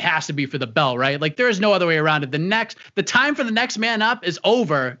next fight has to be for the belt, right? Like there is no other way around it. The time for the next man up is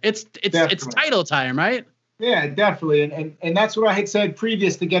over. It's title time, right? Yeah, definitely. And that's what I had said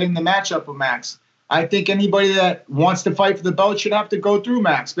previous to getting the matchup with Max. I think anybody that wants to fight for the belt should have to go through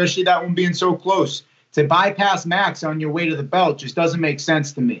Max, especially that one being so close. To bypass Max on your way to the belt just doesn't make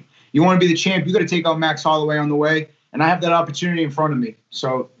sense to me. You want to be the champ, you got to take out Max Holloway on the way, and I have that opportunity in front of me.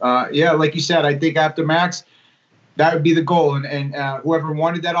 So, like you said, I think after Max, that would be the goal. And whoever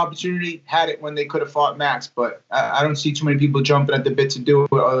wanted that opportunity had it when they could have fought Max. But I don't see too many people jumping at the bit to do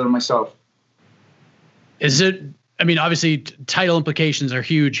it other than myself. Obviously, title implications are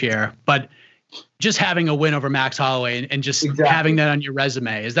huge here, but just having a win over Max Holloway and just having that on your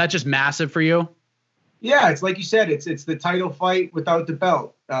resume, is that just massive for you? Yeah, it's like you said, it's the title fight without the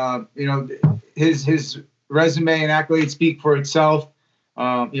belt. His resume and accolades speak for itself.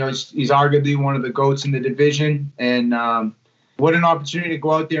 He's arguably one of the GOATs in the division, and what an opportunity to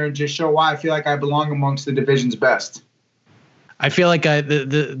go out there and just show why I feel like I belong amongst the division's best. I feel like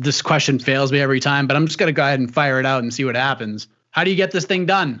this question fails me every time, but I'm just going to go ahead and fire it out and see what happens. How do you get this thing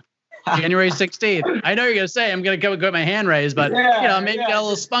done? January 16th. I know you're going to say I'm going to go get my hand raised, but maybe get a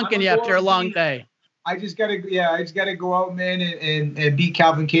little spunk in you after a long day. I just gotta go out, man, and beat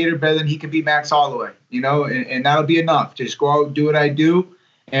Calvin Kattar better than he could beat Max Holloway, and that'll be enough. Just go out, do what I do,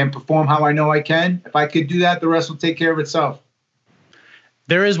 and perform how I know I can. If I could do that, the rest will take care of itself.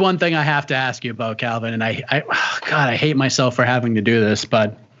 There is one thing I have to ask you about, Calvin, and I hate myself for having to do this,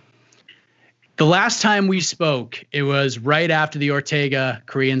 but the last time we spoke, it was right after the Ortega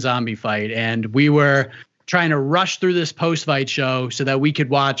Korean Zombie fight, and we were trying to rush through this post-fight show so that we could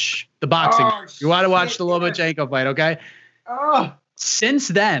watch the boxing. You want to watch the Lomachenko fight, okay? Since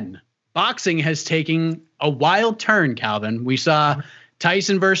then, boxing has taken a wild turn, Calvin. We saw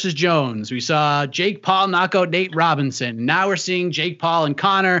Tyson versus Jones. We saw Jake Paul knock out Nate Robinson. Now we're seeing Jake Paul and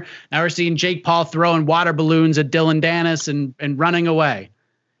Conor. Now we're seeing Jake Paul throwing water balloons at Dylan Dennis and running away.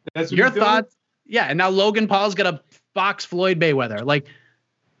 That's your thoughts? Yeah, and now Logan Paul's going to box Floyd Mayweather. Like,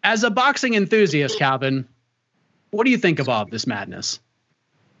 as a boxing enthusiast, Calvin, what do you think of all this madness?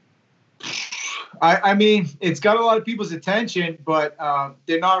 It's got a lot of people's attention, but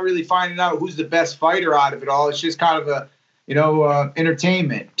they're not really finding out who's the best fighter out of it all. It's just kind of a,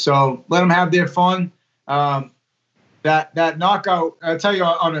 entertainment. So let them have their fun. That knockout, I'll tell you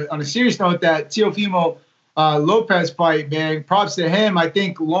on a serious note, that Teofimo Lopez fight, man, props to him. I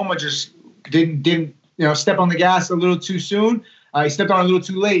think Loma just didn't step on the gas a little too soon. He stepped on a little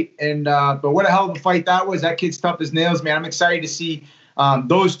too late, but what a hell of a fight that was. That kid's tough as nails, man. I'm excited to see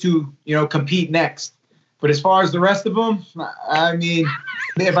those two, compete next. But as far as the rest of them,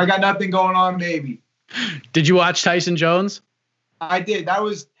 if I got nothing going on, maybe. Did you watch Tyson Jones? I did. That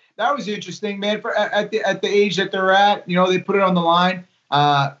was interesting, man. At the age that they're at, they put it on the line.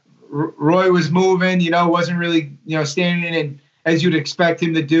 Roy was moving, wasn't really, standing in as you'd expect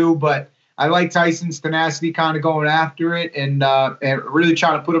him to do, but I like Tyson's tenacity, kind of going after it and really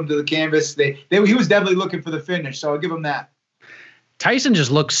trying to put him to the canvas. He was definitely looking for the finish, so I'll give him that. Tyson just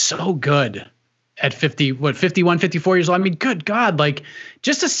looks so good at 51, 54 years old. Good God, like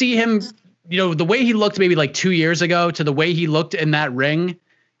just to see him, the way he looked maybe like 2 years ago to the way he looked in that ring,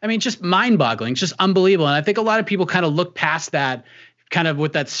 just mind-boggling. It's just unbelievable. And I think a lot of people kind of look past that, kind of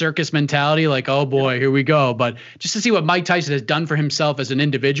with that circus mentality, like, oh boy, here we go. But just to see what Mike Tyson has done for himself as an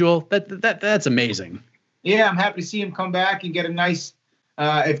individual, that's amazing. Yeah, I'm happy to see him come back and get a nice,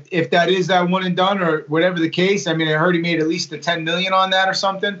 if that is that one and done or whatever the case. I heard he made at least $10 million on that or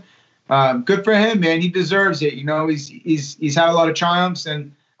something. Good for him, man. He deserves it. He's had a lot of triumphs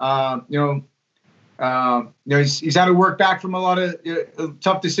and he's had to work back from a lot of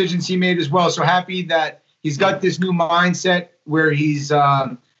tough decisions he made as well. So happy that he's got this new mindset where he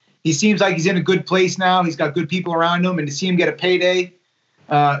seems like he's in a good place now. He's got good people around him, and to see him get a payday,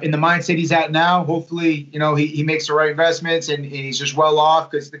 in the mindset he's at now. Hopefully, he makes the right investments and he's just well off,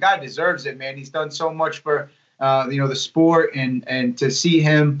 because the guy deserves it, man. He's done so much for, the sport, and to see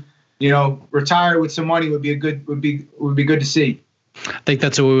him, retire with some money would be good to see. I think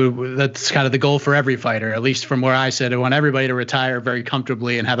that's kind of the goal for every fighter, at least from where I sit. I want everybody to retire very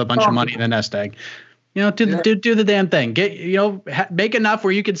comfortably and have a bunch of money in the nest egg. Do the damn thing. Get, make enough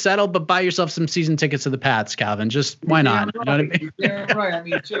where you can settle, but buy yourself some season tickets to the Pats, Calvin. Just why not? Right. You know what I mean? Yeah, right. I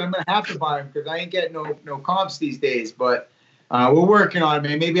mean, shit, I'm gonna have to buy them because I ain't getting no comps these days. But we're working on it,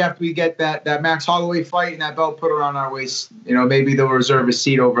 man. Maybe after we get that Max Holloway fight and that belt put around our waist, maybe they'll reserve a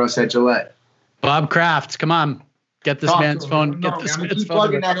seat over us at Gillette. Bob Kraft, come on. Get this man's phone. No, I'm gonna keep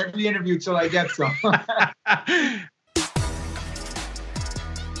plugging that every interview till I get some.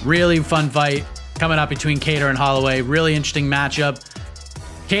 Really fun fight coming up between Kattar and Holloway. Really interesting matchup.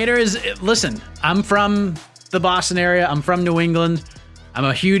 Listen, I'm from the Boston area. I'm from New England. I'm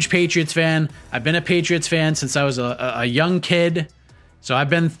a huge Patriots fan. I've been a Patriots fan since I was a young kid. So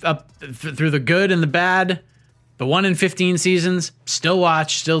I've been up through the good and the bad. The 1 in 15 seasons, still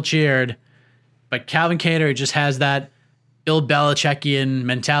watched, still cheered. But Calvin Kattar just has that Bill Belichickian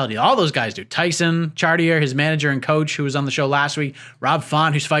mentality. All those guys do. Tyson Chartier, his manager and coach, who was on the show last week. Rob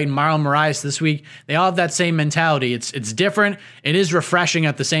Font, who's fighting Marlon Moraes this week. They all have that same mentality. It's different. It is refreshing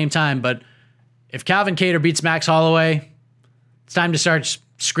at the same time. But if Calvin Kattar beats Max Holloway, it's time to start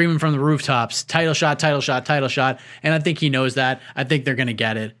screaming from the rooftops. Title shot, title shot, title shot. And I think he knows that. I think they're going to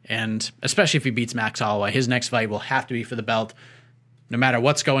get it. And especially if he beats Max Holloway, his next fight will have to be for the belt, no matter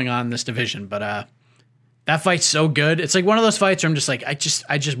what's going on in this division. But that fight's so good. It's like one of those fights where I'm just like, I just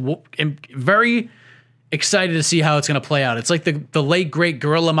am very excited to see how it's going to play out. It's like the late, great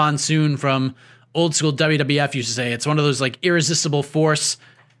Gorilla Monsoon from old school WWF used to say. It's one of those like irresistible force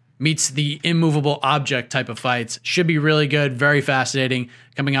meets the immovable object type of fights. Should be really good, very fascinating,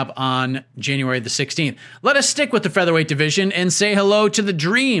 coming up on January the 16th. Let us stick with the featherweight division and say hello to the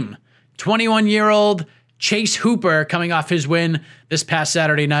Dream. 21-year-old Chase Hooper coming off his win this past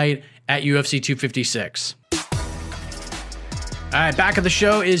Saturday night at UFC 256. All right, back of the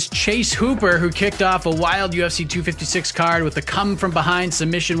show is Chase Hooper, who kicked off a wild UFC 256 card with a come-from-behind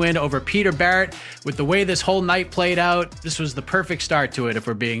submission win over Peter Barrett. With the way this whole night played out, this was the perfect start to it, if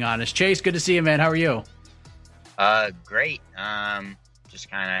we're being honest. Chase, good to see you, man. How are you? Great. Just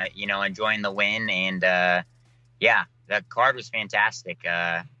kind of, enjoying the win. And, yeah, the card was fantastic.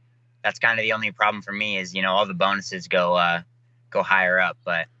 That's kind of the only problem for me is, all the bonuses go higher up.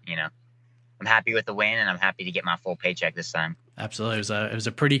 But, I'm happy with the win, and I'm happy to get my full paycheck this time. Absolutely. It was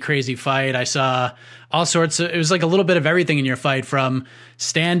a pretty crazy fight. I saw all sorts of, it was like a little bit of everything in your fight, from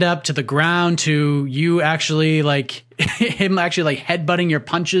stand up to the ground to you actually him actually headbutting your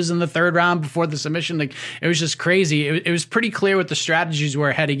punches in the third round before the submission. Like, it was just crazy. It was pretty clear what the strategies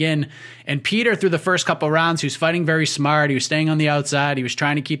were heading in. And Peter, through the first couple of rounds, he was fighting very smart. He was staying on the outside. He was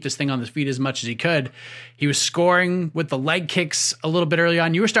trying to keep this thing on his feet as much as he could. He was scoring with the leg kicks a little bit early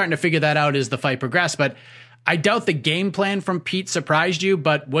on. You were starting to figure that out as the fight progressed, but I doubt the game plan from Pete surprised you,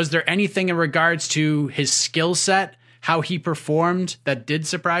 but was there anything in regards to his skill set, how he performed, that did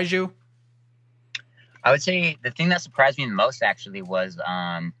surprise you? I would say the thing that surprised me the most actually was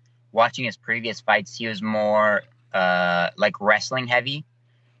watching his previous fights. He was more wrestling heavy.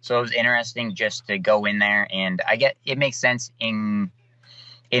 So it was interesting just to go in there, and I get it makes sense in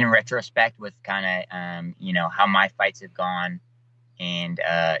retrospect with kind of, how my fights have gone and,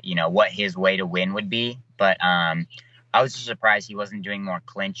 what his way to win would be. But I was just surprised he wasn't doing more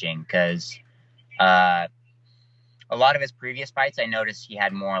clinching because a lot of his previous fights, I noticed he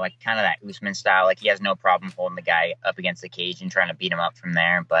had more kind of that Usman style. He has no problem holding the guy up against the cage and trying to beat him up from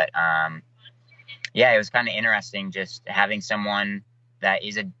there. But, yeah, it was kind of interesting just having someone that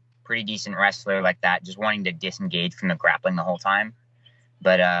is a pretty decent wrestler like that, just wanting to disengage from the grappling the whole time.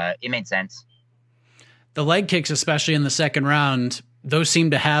 But it made sense. The leg kicks, especially in the second round, those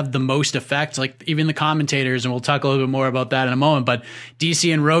seem to have the most effect. Even the commentators, and we'll talk a little bit more about that in a moment, but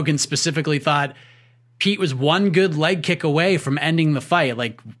DC and Rogan specifically thought Pete was one good leg kick away from ending the fight.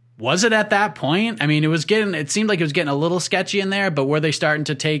 Was it at that point? I mean, it seemed like it was getting a little sketchy in there, but were they starting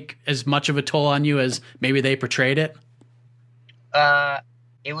to take as much of a toll on you as maybe they portrayed it?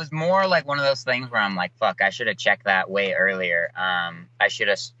 It was more like one of those things where I'm like, fuck, I should have checked that way earlier. I should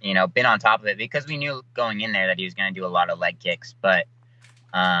have, been on top of it because we knew going in there that he was going to do a lot of leg kicks. But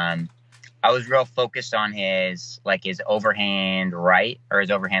I was real focused on his overhand right or his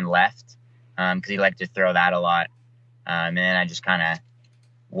overhand left because he liked to throw that a lot. And then I just kind of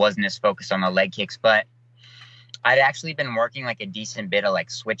wasn't as focused on the leg kicks. But I'd actually been working a decent bit of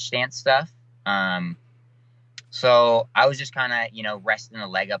switch stance stuff. So I was just kind of, resting the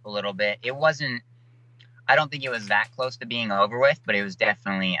leg up a little bit. I don't think it was that close to being over with, but it was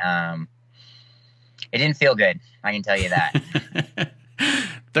definitely, it didn't feel good. I can tell you that.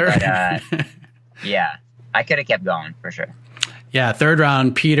 But, yeah, I could have kept going for sure. Yeah, third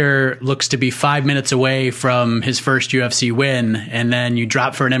round, Peter looks to be 5 minutes away from his first UFC win, and then you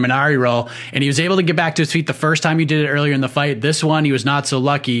drop for an Imanari roll, and he was able to get back to his feet the first time you did it earlier in the fight. This one, he was not so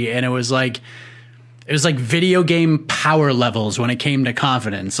lucky, and it was like video game power levels when it came to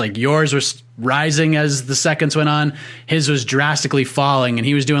confidence. Like yours was rising as the seconds went on, his was drastically falling, and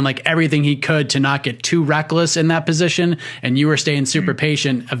he was doing like everything he could to not get too reckless in that position, and you were staying super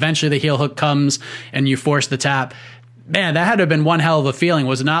patient. Eventually the heel hook comes and you force the tap. Man, that had to have been one hell of a feeling,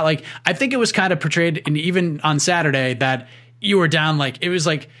 was it not? Like, I think it was kind of portrayed, and even on Saturday, that you were down it was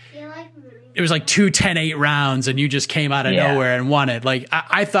like 2 10-8 rounds, and you just came out of nowhere and won it. Like,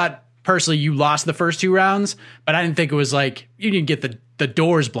 I thought personally you lost the first 2 rounds, but I didn't think it was like you didn't get the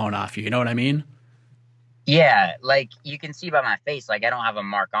doors blown off you. You know what I mean? Yeah, like you can see by my face, like I don't have a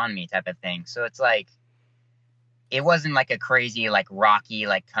mark on me type of thing. So it's like, it wasn't like a crazy, like Rocky,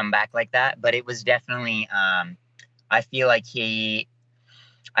 like comeback like that, but it was definitely, I feel like I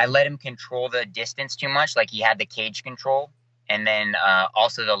let him control the distance too much. Like he had the cage control, and then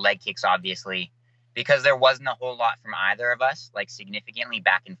also the leg kicks, obviously, because there wasn't a whole lot from either of us, like significantly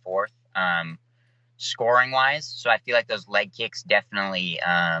back and forth, scoring wise. So I feel like those leg kicks definitely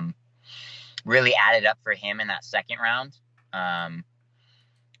really added up for him in that second round.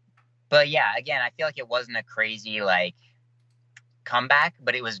 But yeah, again, I feel like it wasn't a crazy like comeback,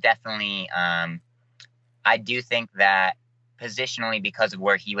 but it was definitely, I do think that positionally, because of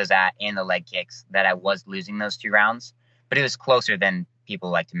where he was at and the leg kicks, that I was losing those 2 rounds, but it was closer than people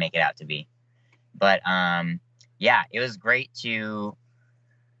like to make it out to be. But yeah, it was great to,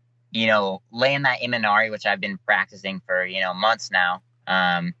 land that Imanari, which I've been practicing for, months now,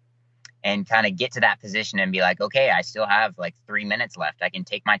 and kind of get to that position and be like, okay, I still have like 3 minutes left. I can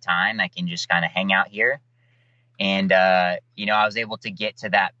take my time. I can just kind of hang out here. And, I was able to get to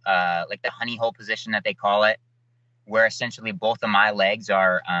that, like the honey hole position that they call it, where essentially both of my legs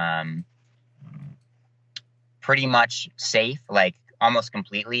are pretty much safe, like almost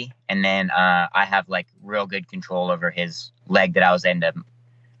completely. And then I have like real good control over his leg that I was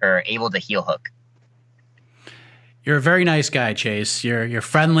able to heel hook. You're a very nice guy, Chase. You're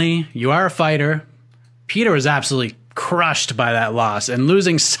friendly. You are a fighter. Peter was absolutely crushed by that loss, and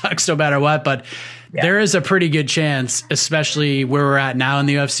losing sucks no matter what, but there is a pretty good chance, especially where we're at now in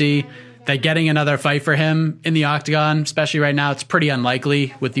the UFC, that getting another fight for him in the octagon, especially right now, it's pretty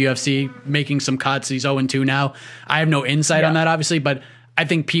unlikely with the UFC making some cuts. He's 0-2 now. I have no insight on that, obviously, but I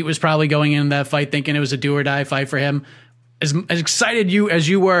think Pete was probably going into that fight thinking it was a do or die fight for him. As excited as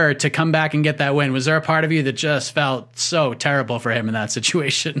you were to come back and get that win, was there a part of you that just felt so terrible for him in that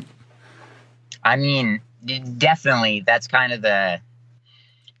situation? I mean, definitely. That's kind of the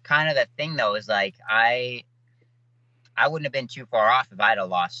thing, though, is like I wouldn't have been too far off if I'd have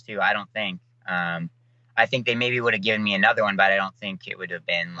lost too. I don't think. I think they maybe would have given me another one, but I don't think it would have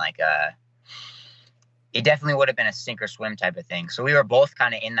been like it definitely would have been a sink or swim type of thing. So we were both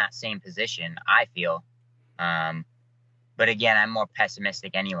kind of in that same position, I feel. But again, I'm more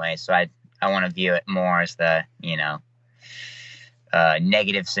pessimistic anyway, so I want to view it more as the,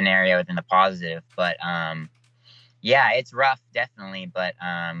 negative scenario than the positive. But yeah, it's rough, definitely, but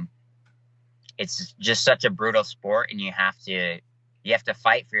it's just such a brutal sport, and you have to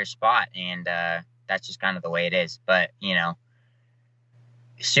fight for your spot, and that's just kind of the way it is. But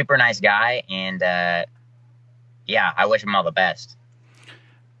super nice guy, and yeah, I wish him all the best.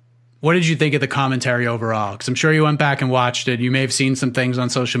 What did you think of the commentary overall? Because I'm sure you went back and watched it. You may have seen some things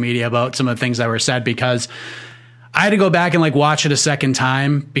on social media about some of the things that were said, because I had to go back and watch it a second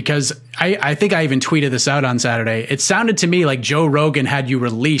time, because I think I even tweeted this out on Saturday. It sounded to me like Joe Rogan had you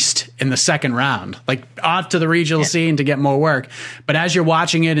released in the second round, like off to the regional scene to get more work. But as you're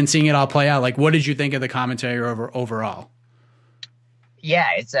watching it and seeing it all play out, what did you think of the commentary overall? Yeah,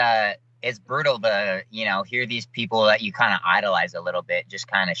 it's brutal to, hear these people that you kind of idolize a little bit just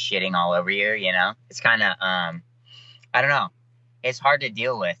kind of shitting all over you, It's kind of, I don't know. It's hard to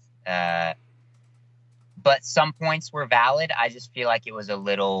deal with. But some points were valid. I just feel like it was a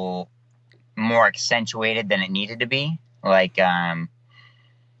little more accentuated than it needed to be. Obviously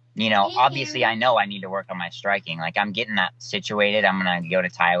I know I need to work on my striking. I'm getting that situated. I'm going to go to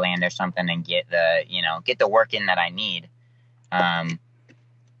Thailand or something and get the work in that I need.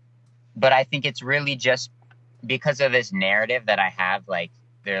 But I think it's really just because of this narrative that I have,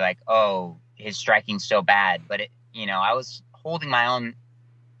 they're like, oh, his striking's so bad. But I was holding my own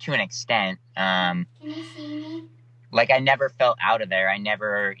to an extent. Like I never felt out of there. I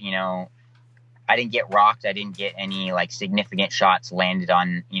never, I didn't get rocked. I didn't get any like significant shots landed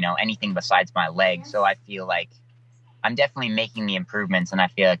on, anything besides my leg. So I feel like I'm definitely making the improvements, and I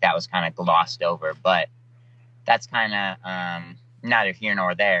feel like that was kind of glossed over, but that's kind of neither here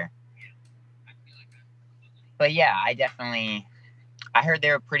nor there. But yeah, I heard they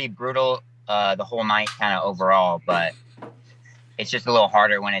were pretty brutal the whole night kind of overall, but it's just a little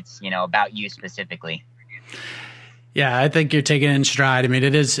harder when it's, about you specifically. Yeah, I think you're taking it in stride. I mean,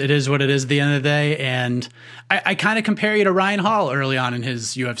 it is what it is at the end of the day. And I kind of compare you to Ryan Hall early on in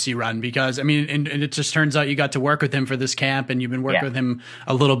his UFC run because, I mean, and it just turns out you got to work with him for this camp and you've been working with him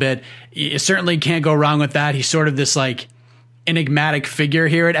a little bit. You certainly can't go wrong with that. He's sort of this like enigmatic figure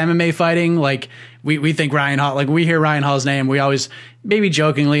here at MMA fighting. Like we think Ryan Hall, like we hear Ryan Hall's name, we always maybe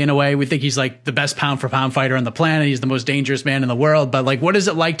jokingly in a way, we think he's like the best pound for pound fighter on the planet. He's the most dangerous man in the world. But like, what is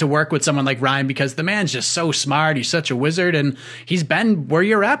it like to work with someone like Ryan? Because the man's just so smart. He's such a wizard and he's been where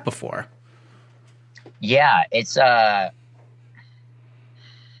you're at before. Yeah. It's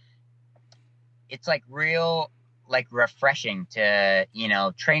like real, like refreshing to,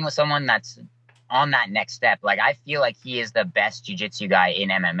 train with someone that's on that next step. Like I feel like he is the best jiu-jitsu guy in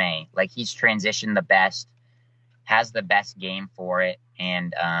MMA. Like he's transitioned the best, has the best game for it,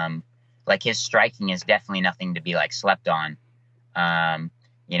 and like his striking is definitely nothing to be like slept on.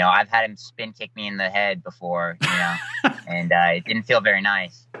 I've had him spin kick me in the head before, and it didn't feel very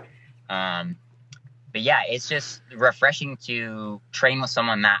nice. But yeah, it's just refreshing to train with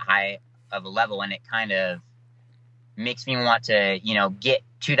someone that high of a level, and it kind of makes me want to, get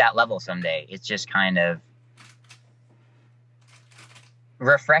to that level someday. It's just kind of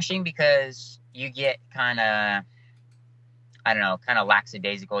refreshing because you get kind of, I don't know, kind of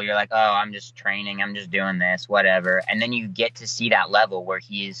lackadaisical. You're like, oh, I'm just training. I'm just doing this, whatever. And then you get to see that level where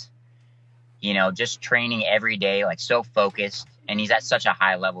he's, just training every day, like so focused. And he's at such a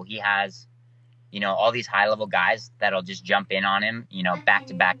high level. He has, all these high level guys that'll just jump in on him, back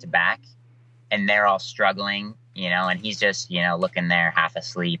to back to back. And they're all struggling, and he's just, looking there half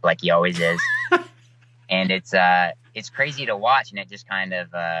asleep like he always is. And it's crazy to watch. And it just kind of,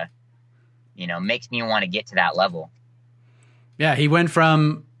 makes me want to get to that level. Yeah, he went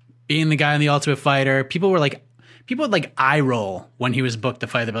from being the guy in The Ultimate Fighter. People would like eye roll when he was booked to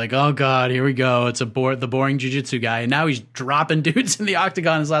fight. They'd be like, "Oh God, here we go! It's the boring jiu-jitsu guy." And now he's dropping dudes in the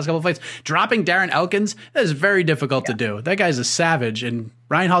octagon in his last couple of fights. Dropping Darren Elkins, that is very difficult to do. That guy's a savage, and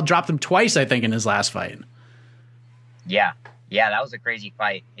Ryan Hall dropped him twice, I think, in his last fight. Yeah, that was a crazy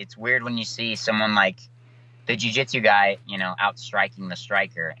fight. It's weird when you see someone like the jiu-jitsu guy, outstriking the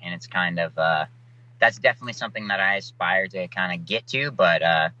striker, and it's kind of that's definitely something that I aspire to kind of get to,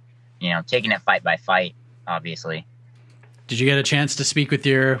 but taking it fight by fight, obviously. Did you get a chance to speak with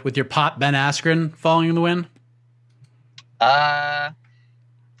your pop Ben Askren following the win? I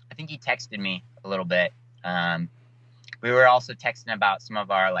think he texted me a little bit. We were also texting about some of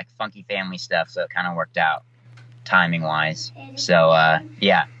our like funky family stuff, so it kind of worked out timing wise. So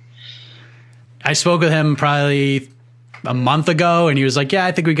yeah. I spoke with him probably a month ago, and he was like, yeah,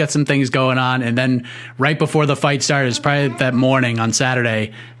 I think we got some things going on. And then right before the fight started, it's probably that morning on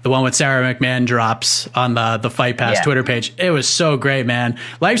Saturday, the one with Sarah McMahon drops on the Fight Pass Twitter page. It was so great, man.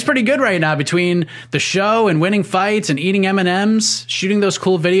 Life's pretty good right now between the show and winning fights and eating M&Ms, shooting those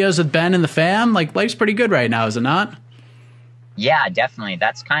cool videos with Ben and the fam. Like, life's pretty good right now, is it not? Yeah, definitely.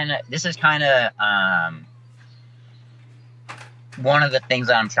 This is kind of one of the things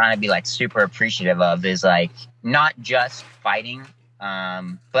that I'm trying to be like super appreciative of is like not just fighting,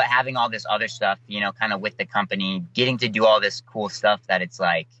 but having all this other stuff, kind of with the company, getting to do all this cool stuff that it's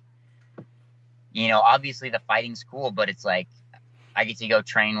like, obviously the fighting's cool, but it's like I get to go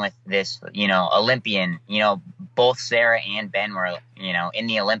train with this, Olympian, both Sarah and Ben were, in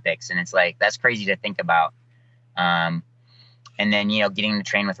the Olympics. And it's like, that's crazy to think about. And then, getting to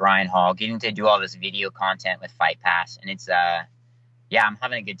train with Ryan Hall, getting to do all this video content with Fight Pass. And it's, yeah, I'm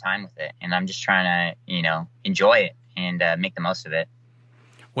having a good time with it, and I'm just trying to, enjoy it and make the most of it.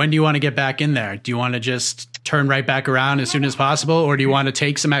 When do you want to get back in there? Do you want to just turn right back around as soon as possible, or do you want to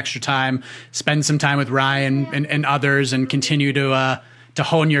take some extra time, spend some time with Ryan and others, and continue to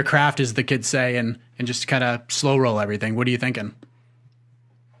hone your craft, as the kids say, and just kind of slow roll everything? What are you thinking?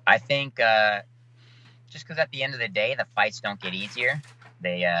 I think just because at the end of the day, the fights don't get easier;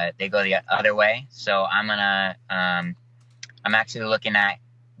 they go the other way. So I'm actually looking at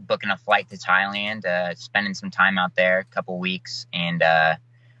booking a flight to Thailand, spending some time out there, a couple weeks, and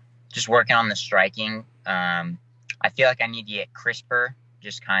just working on the striking. I feel like I need to get crisper,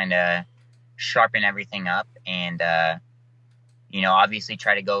 just kind of sharpen everything up and, obviously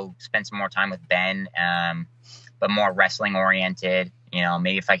try to go spend some more time with Ben, but more wrestling oriented.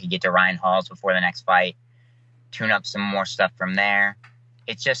 Maybe if I could get to Ryan Halls before the next fight, tune up some more stuff from there.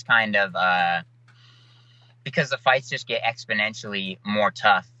 It's just kind of because the fights just get exponentially more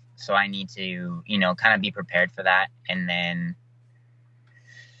tough. So I need to, kind of be prepared for that. And then,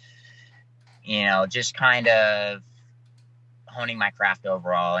 just kind of honing my craft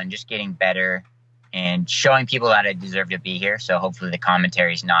overall and just getting better and showing people that I deserve to be here. So hopefully the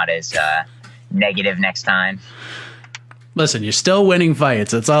commentary is not as negative next time. Listen, you're still winning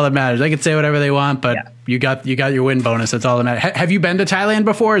fights. That's all that matters. They can say whatever they want, but you got your win bonus. That's all that matters. Have you been to Thailand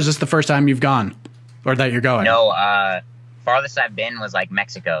before? Or is this the first time you've gone or that you're going? No, farthest I've been was like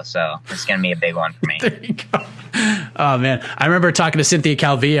Mexico. So it's going to be a big one for me. There you go. Oh man. I remember talking to Cynthia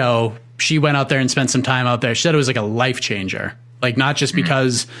Calvillo. She went out there and spent some time out there. She said it was like a life changer. Like not just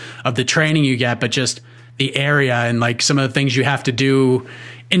because of the training you get, but just the area and like some of the things you have to do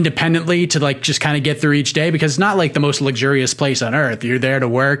independently to like just kind of get through each day, because it's not like the most luxurious place on earth. You're there to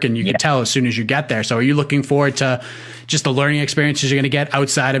work and you can tell as soon as you get there. So are you looking forward to just the learning experiences you're going to get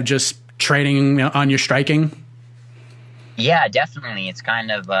outside of just training on your striking? Yeah, definitely. It's kind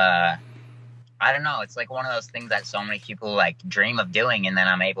of, I don't know. It's like one of those things that so many people like dream of doing, and then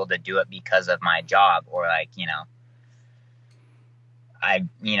I'm able to do it because of my job, or like, I,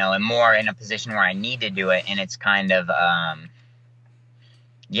 am more in a position where I need to do it. And it's kind of, I'm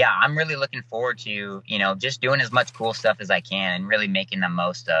really looking forward to, just doing as much cool stuff as I can and really making the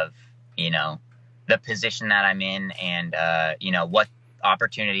most of, the position that I'm in and, what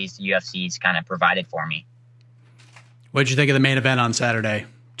opportunities the UFC's kind of provided for me. What did you think of the main event on Saturday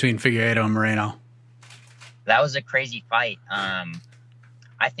between Figueiredo and Moreno? That was a crazy fight.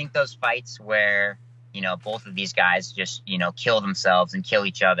 I think those fights where, both of these guys just, kill themselves and kill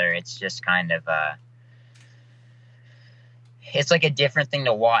each other, it's just kind of, it's like a different thing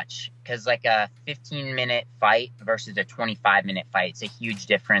to watch, because like a 15-minute fight versus a 25-minute fight, it's a huge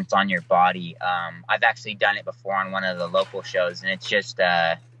difference on your body. I've actually done it before on one of the local shows, and it's just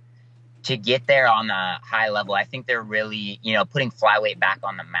to get there on the high level. I think they're really, putting flyweight back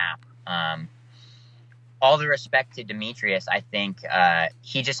on the map. All the respect to Demetrius, I think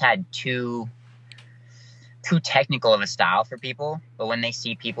he just had too technical of a style for people. But when they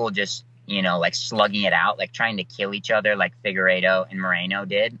see people just, like slugging it out, like trying to kill each other like Figueiredo and Moreno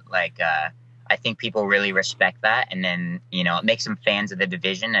did, like I think people really respect that. And then, it makes them fans of the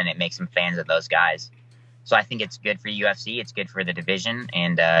division, and it makes them fans of those guys. So I think it's good for UFC, it's good for the division,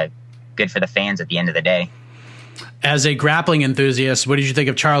 and good for the fans at the end of the day. As a grappling enthusiast, what did you think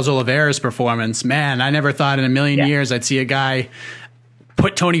of Charles Oliveira's performance? Man, I never thought in a million years I'd see a guy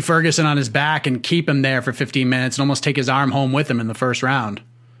put Tony Ferguson on his back and keep him there for 15 minutes and almost take his arm home with him in the first round.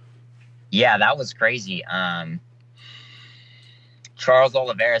 Yeah, that was crazy. Charles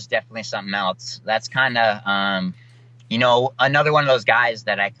Oliveira is definitely something else. That's kind of, another one of those guys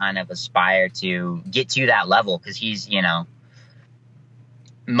that I kind of aspire to get to that level, because he's,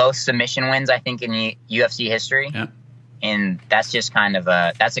 most submission wins, I think, in UFC history. Yeah. And that's just kind of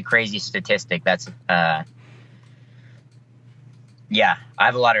that's a crazy statistic. That's, I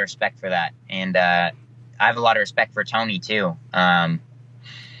have a lot of respect for that. And I have a lot of respect for Tony too.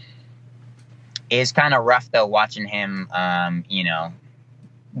 It's kind of rough though, watching him,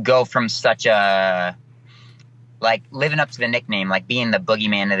 go from such a, like, living up to the nickname, like being the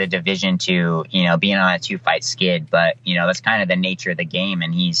boogeyman of the division, to, being on a 2-fight skid. But, that's kind of the nature of the game.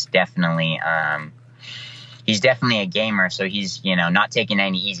 And he's definitely a gamer. So he's, not taking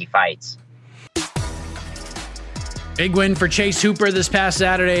any easy fights. Big win for Chase Hooper this past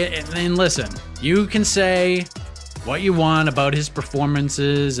Saturday. And listen, you can say what you want about his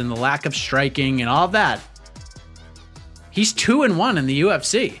performances and the lack of striking and all that. He's 2-1 in the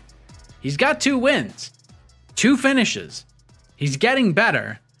UFC. He's got 2 wins. 2 finishes. He's getting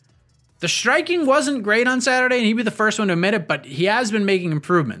better. The striking wasn't great on Saturday, and he'd be the first one to admit it, but he has been making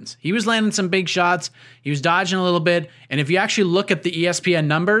improvements. He was landing some big shots. He was dodging a little bit. And if you actually look at the ESPN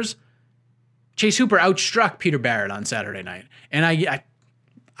numbers, Chase Hooper outstruck Peter Barrett on Saturday night. And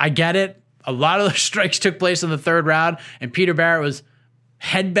I get it. A lot of the strikes took place in the 3rd round, and Peter Barrett was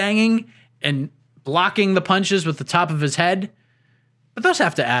headbanging and blocking the punches with the top of his head. But those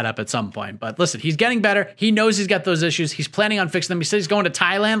have to add up at some point. But listen, he's getting better. He knows he's got those issues. He's planning on fixing them. He said he's going to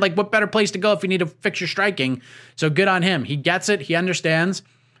Thailand. Like, what better place to go if you need to fix your striking? So good on him. He gets it. He understands.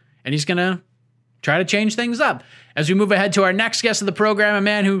 And he's going to try to change things up. As we move ahead to our next guest of the program, a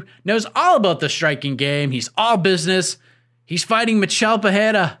man who knows all about the striking game. He's all business. He's fighting Michel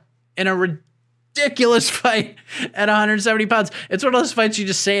Pereira in a ridiculous fight at 170 pounds. It's one of those fights you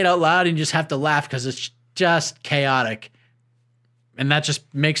just say it out loud and you just have to laugh because it's just chaotic. And that just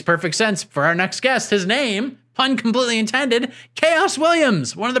makes perfect sense for our next guest. His name, pun completely intended, Khaos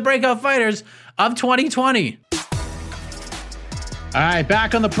Williams, one of the breakout fighters of 2020. All right,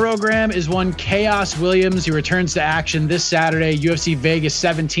 back on the program is one Khaos Williams. He returns to action this Saturday, UFC Vegas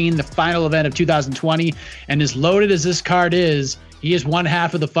 17, the final event of 2020. And as loaded as this card is, he is one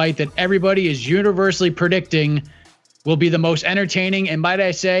half of the fight that everybody is universally predicting will be the most entertaining, and might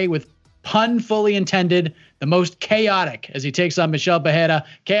I say, with pun fully intended, the most chaotic, as he takes on Michel Pereira.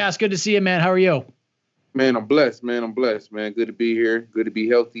 Khaos, good to see you, man. How are you? Man, I'm blessed, man. Good to be here. Good to be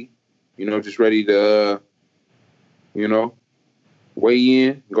healthy. Just ready to, weigh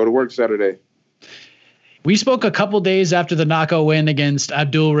in, go to work Saturday. We spoke a couple days after the knockout win against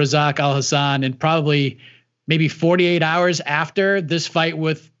Abdul Razak Al-Hassan, and probably maybe 48 hours after this fight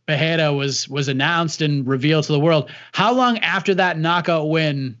with Pereira was announced and revealed to the world. How long after that knockout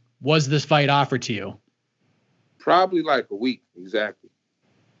win was this fight offered to you? Probably like a week, exactly.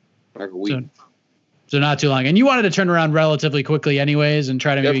 Like a week. So not too long. And you wanted to turn around relatively quickly anyways and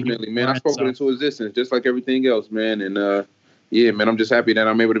try to Definitely, man. I spoke it into existence just like everything else, man. And yeah, man, I'm just happy that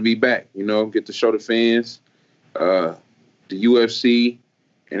I'm able to be back, get to show the fans, the UFC,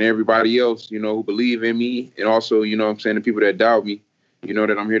 and everybody else, who believe in me. And also, the people that doubt me,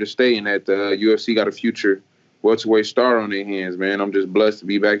 that I'm here to stay and that the UFC got a future welterweight star on their hands, man. I'm just blessed to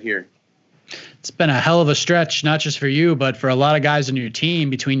be back here. It's been a hell of a stretch, not just for you, but for a lot of guys on your team,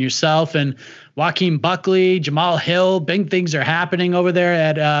 between yourself and Joaquin Buckley, Jamal Hill. Big things are happening over there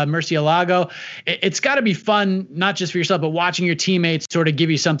at Murcielago. It's got to be fun, not just for yourself, but watching your teammates sort of give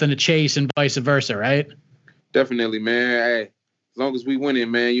you something to chase and vice versa, right? Definitely, man. Hey, as long as we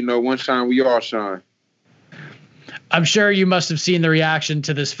winning, man, one shine, we all shine. I'm sure you must have seen the reaction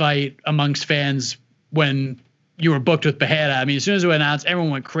to this fight amongst fans when you were booked with Pereira. I mean, as soon as it was announced,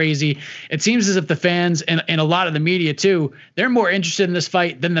 everyone went crazy. It seems as if the fans and a lot of the media too, they're more interested in this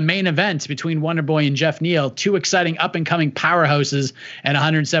fight than the main event between Wonderboy and Jeff Neal, two exciting up-and-coming powerhouses at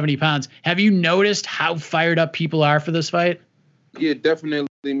 170 pounds. Have you noticed how fired up people are for this fight? Yeah, definitely,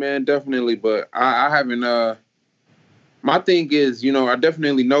 man, definitely. But I haven't. My thing is, I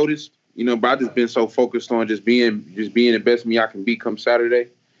definitely noticed, but I've just been so focused on just being the best me I can be come Saturday.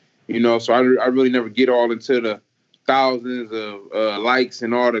 So I really never get all into the thousands of likes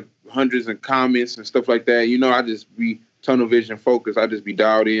and all the hundreds of comments and stuff like that. I just be tunnel vision focused. I just be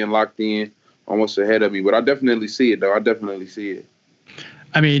dialed in, locked in, almost ahead of me. But I definitely see it, though. I definitely see it.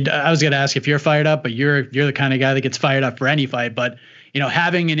 I mean, I was going to ask if you're fired up, but you're the kind of guy that gets fired up for any fight. But,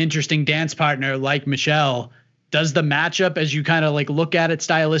 having an interesting dance partner like Michel, does the matchup, as you kind of like look at it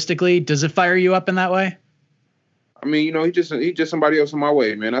stylistically, does it fire you up in that way? I mean, he just somebody else in my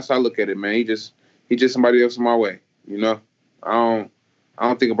way, man. That's how I look at it, man. He just somebody else in my way. I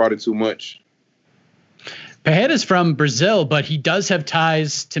don't think about it too much. Pereira's from Brazil, but he does have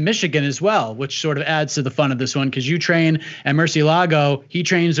ties to Michigan as well, which sort of adds to the fun of this one, because you train at Murcielago. He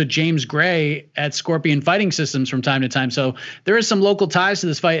trains with James Gray at Scorpion Fighting Systems from time to time. So there is some local ties to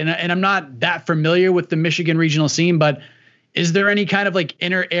this fight, and I'm not that familiar with the Michigan regional scene, but is there any kind of like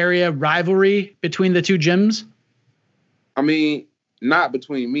inner area rivalry between the two gyms? I mean, not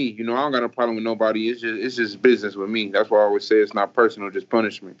between me. I don't got no problem with nobody. It's just business with me. That's why I always say it's not personal, just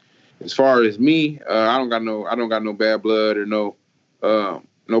punishment. As far as me, I don't got no bad blood or no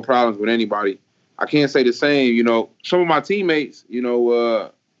problems with anybody. I can't say the same. Some of my teammates, I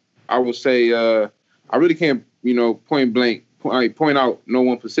would say I really can't, point blank point out no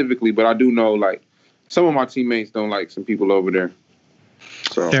one specifically, but I do know like some of my teammates don't like some people over there.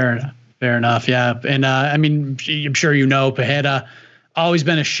 So Fair enough. Yeah. And I mean, I'm sure Pereira always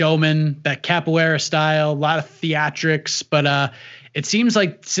been a showman, that capoeira style, a lot of theatrics, but it seems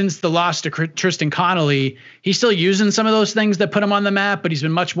like since the loss to Tristan Connolly, he's still using some of those things that put him on the map, but he's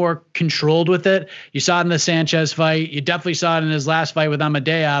been much more controlled with it. You saw it in the Sanchez fight. You definitely saw it in his last fight with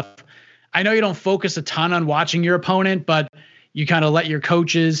Amadeev. I know you don't focus a ton on watching your opponent, but you kind of let your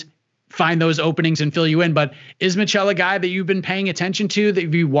coaches find those openings and fill you in. But is Michel a guy that you've been paying attention to,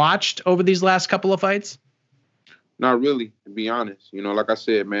 that you watched over these last couple of fights? Not really, to be honest. Like I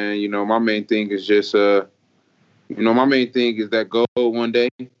said, man, my main thing is just, my main thing is that goal one day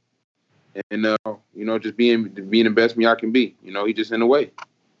and, just being the best me I can be. He just in the way,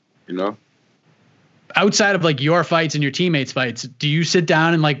 Outside of like your fights and your teammates' fights, do you sit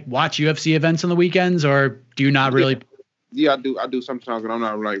down and like watch UFC events on the weekends, or do you not really? Yeah, I do sometimes when I'm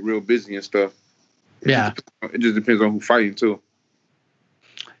not like real busy and stuff. It just depends on who's fighting too.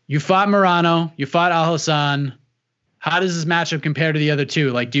 You fought Morano, you fought Al-Hassan. How does this matchup compare to the other two?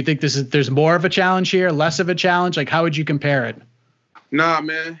 Like, do you think there's more of a challenge here, less of a challenge? Like, how would you compare it? Nah,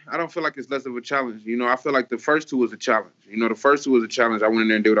 man, I don't feel like it's less of a challenge. You know, I feel like the first two was a challenge. You know, the first two was a challenge. I went in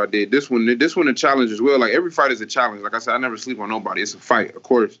there and did what I did. This one a challenge as well. Like, every fight is a challenge. Like I said, I never sleep on nobody. It's a fight, of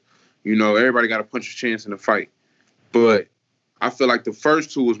course. You know, everybody got a punch a chance in a fight. But I feel like the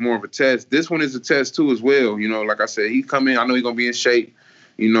first two was more of a test. This one is a test, too, as well. You know, like I said, he come in. I know he's going to be in shape.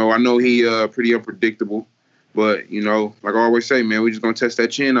 You know, I know he pretty unpredictable. But, you know, like I always say, man, we just going to test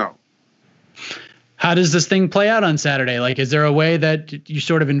that chin out. How does this thing play out on Saturday? Like, is there a way that you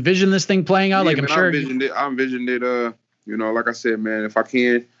sort of envision this thing playing out? Yeah, like, man, I'm sure. I envisioned it. You know, like I said, man,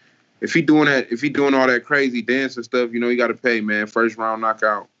 if he doing all that crazy dance and stuff, you know, he got to pay, man. First round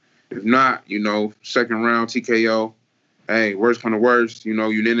knockout. If not, you know, second round TKO. Hey, worst come to worst, you know,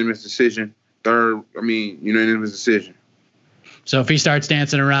 unanimous decision. Unanimous decision. So if he starts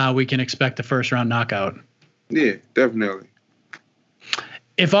dancing around, we can expect the first round knockout. Yeah, definitely.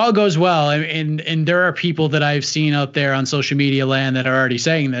 If all goes well, and there are people that I've seen out there on social media land that are already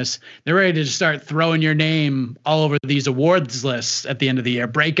saying this, they're ready to start throwing your name all over these awards lists at the end of the year.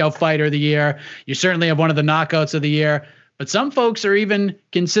 Breakout fighter of the year. You certainly have one of the knockouts of the year. But some folks are even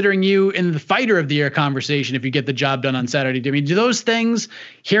considering you in the fighter of the year conversation if you get the job done on Saturday. I mean, do those things,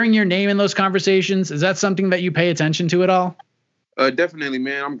 hearing your name in those conversations, is that something that you pay attention to at all? Definitely,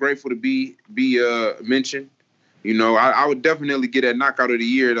 man. I'm grateful to be mentioned. You know, I would definitely get that knockout of the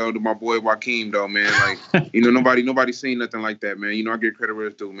year, though, to my boy Joaquin, though, man. Like, you know, nobody seen nothing like that, man. You know, I give credit where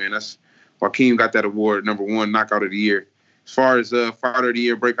it's due, man. That's Joaquin got that award, #1 knockout of the year. As far as fighter of the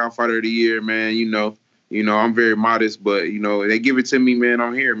year, breakout fighter of the year, man, you know, I'm very modest, but, you know, they give it to me, man.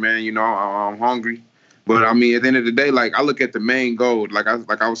 I'm here, man. You know, I'm hungry. But, I mean, at the end of the day, like, I look at the main goal. Like I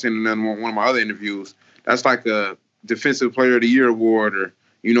was saying in one of my other interviews, that's like a Defensive Player of the Year award or,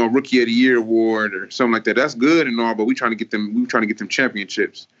 you know, Rookie of the Year award or something like that. That's good and all, but we trying to get them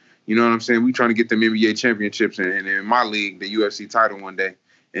championships. You know what I'm saying? We trying to get them NBA championships and in my league, the UFC title one day.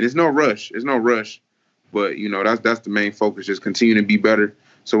 And it's no rush. But, you know, that's the main focus, just continue to be better.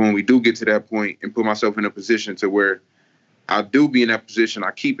 So when we do get to that point and put myself in a position to where I do be in that position,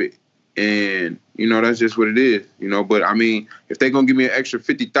 I keep it. And, you know, that's just what it is, you know. But, I mean, if they're going to give me an extra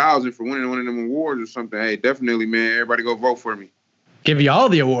 $50,000 for winning one of them awards or something, hey, definitely, man, everybody go vote for me. Give you all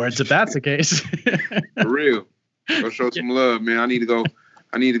the awards if that's the case. For real. Go show some love, man. I need to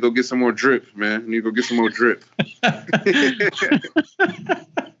go get some more drip, man. I need to go get some more drip.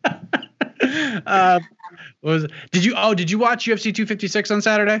 Did you watch UFC 256 on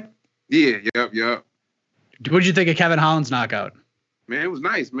Saturday? Yeah, yep. What did you think of Kevin Holland's knockout? Man, it was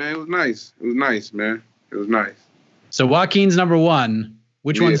nice, man. It was nice, man. It was nice. So Joaquin's #1.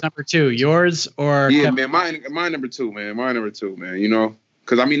 Which one's #2? Yours or? Yeah, Kevin? man. Mine #2, man. Mine #2, man. You know,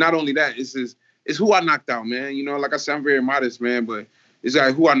 because I mean, not only that, it's who I knocked out, man. You know, like I said, I'm very modest, man, but it's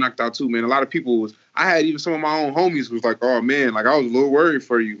like who I knocked out too, man. A lot of people I had even some of my own homies was like, oh man, like I was a little worried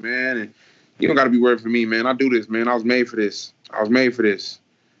for you, man. And you don't got to be worried for me, man. I do this, man. I was made for this.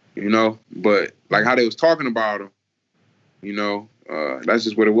 You know. But like how they was talking about him, you know, that's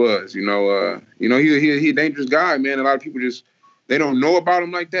just what it was. You know, he a dangerous guy, man. A lot of people they don't know about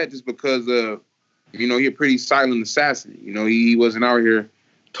him like that just because you know, he a pretty silent assassin. You know, he wasn't out here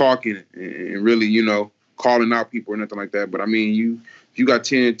talking and really, you know, calling out people or nothing like that. But I mean, you got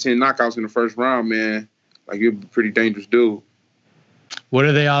 10 knockouts in the first round, man. Like, you're a pretty dangerous dude. What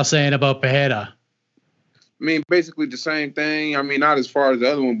are they all saying about Pereira? I mean, basically the same thing. I mean, not as far as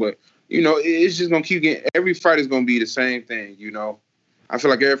the other one, but, you know, it's just going to keep getting – every fight is going to be the same thing, you know. I feel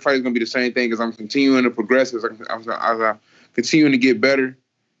like every fight is going to be the same thing because I'm continuing to progress as I continuing to get better.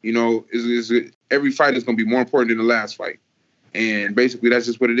 You know, every fight is going to be more important than the last fight. And basically that's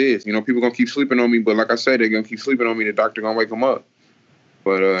just what it is. You know, people going to keep sleeping on me, but like I said, they're going to keep sleeping on me. The doctor going to wake them up.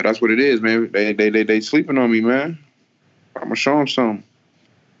 But that's what it is, man. They sleeping on me, man. I'm going to show them something.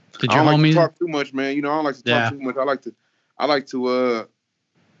 Did your I don't homies like to talk too much, man. You know, I don't like to talk too much. I like to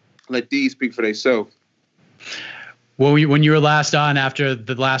let these speak for themselves. Well, when you were last on after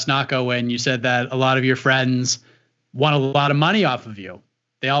the last knockout win, you said that a lot of your friends won a lot of money off of you.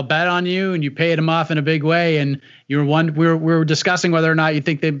 They all bet on you, and you paid them off in a big way. And we were discussing whether or not you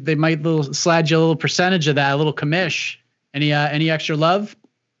think they might slide you a little percentage of that, a little commish. Any extra love?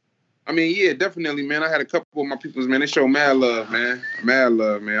 I mean, yeah, definitely, man. I had a couple of my peoples, man. They show mad love, man. Mad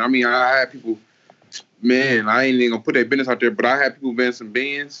love, man. I mean, I had people, man. I ain't even gonna put their business out there, but I had people betting some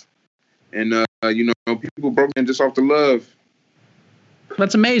bands, and you know, people broke in just off the love.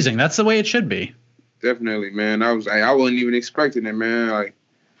 That's amazing. That's the way it should be. Definitely, man. I wasn't even expecting it, man. Like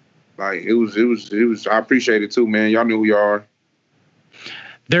it was. I appreciate it too, man. Y'all know who you are.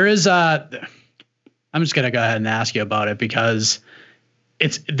 There is I'm just gonna go ahead and ask you about it because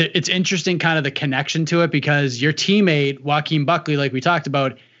it's interesting kind of the connection to it, because your teammate, Joaquin Buckley, like we talked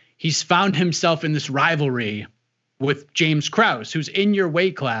about, he's found himself in this rivalry with James Krause, who's in your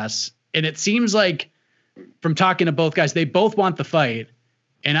weight class. And it seems like from talking to both guys, they both want the fight.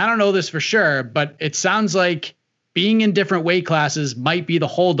 And I don't know this for sure, but it sounds like being in different weight classes might be the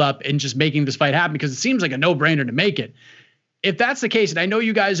holdup in just making this fight happen, because it seems like a no-brainer to make it. If that's the case, and I know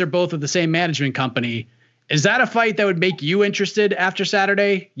you guys are both with the same management company, is that a fight that would make you interested after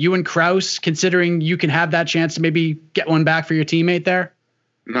Saturday? You and Krause, considering you can have that chance to maybe get one back for your teammate there?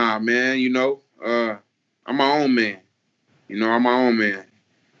 Nah, man, I'm my own man. I'm my own man.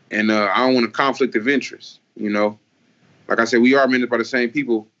 And I don't want a conflict of interest, Like I said, we are managed by the same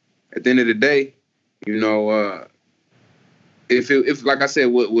people. At the end of the day, if like I said,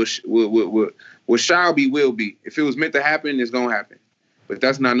 what shall be will be. If it was meant to happen, it's going to happen. But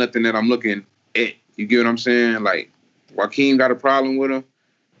that's not nothing that I'm looking at. You get what I'm saying? Like, Joaquin got a problem with him.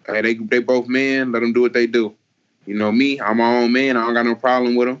 Hey, they both men. Let them do what they do. Me, I'm my own man. I don't got no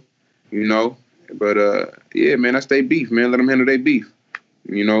problem with them. But yeah, man, that's their beef, man. Let them handle their beef.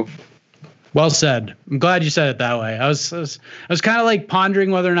 Well said. I'm glad you said it that way. I was kind of like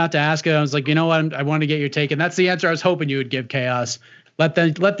pondering whether or not to ask it. I was like, you know what? I want to get your take, and that's the answer I was hoping you would give, Chaos. Let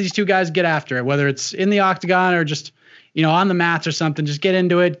these two guys get after it, whether it's in the octagon or just on the mats or something. Just get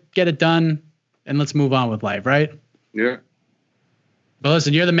into it, get it done, and let's move on with life, right? Yeah. But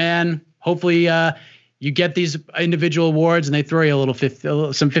listen, you're the man. Hopefully, you get these individual awards and they throw you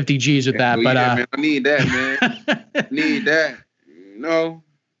some 50 G's with that. But man, I need that, man. Need that.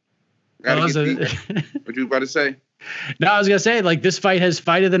 What you about to say? No, I was going to say, like, this fight has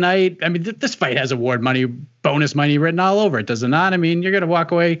fight of the night. I mean, this fight has award money, bonus money written all over it, does it not? I mean, you're going to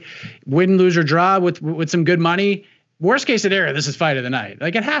walk away, win, lose, or draw with some good money. Worst case scenario, this is fight of the night.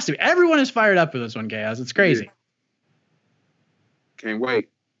 Like, it has to be. Everyone is fired up for this one, Chaos. It's crazy. Yeah. Can't wait.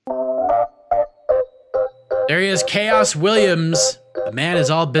 There he is, Chaos Williams. The man is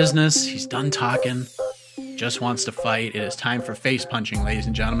all business. He's done talking. Just wants to fight. It is time for face punching, ladies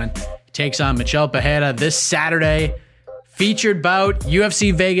and gentlemen. He takes on Michel Pereira this Saturday. Featured bout,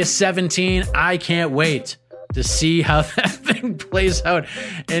 UFC Vegas 17. I can't wait to see how that thing plays out.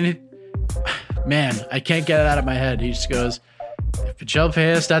 And man, I can't get it out of my head. He just goes, if Michel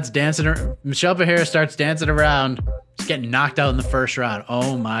Pereira starts dancing around, he's getting knocked out in the first round.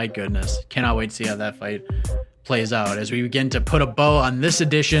 Oh my goodness. Cannot wait to see how that fight plays out as we begin to put a bow on this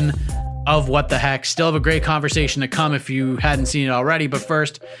edition of What the Heck. Still have a great conversation to come if you hadn't seen it already. But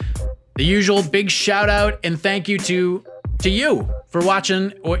first, the usual big shout out and thank you to you for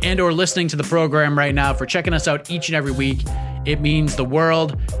watching or listening to the program right now, for checking us out each and every week. It means the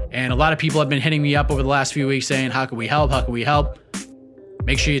world. And a lot of people have been hitting me up over the last few weeks saying, how can we help? How can we help?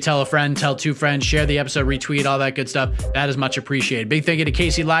 Make sure you tell a friend, tell two friends, share the episode, retweet, all that good stuff. That is much appreciated. Big thank you to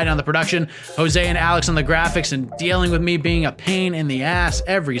Casey Lyden on the production, Jose and Alex on the graphics, and dealing with me being a pain in the ass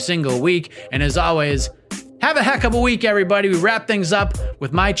every single week. And as always, have a heck of a week, everybody. We wrap things up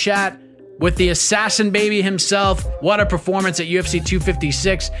with my chat with the assassin baby himself. What a performance at UFC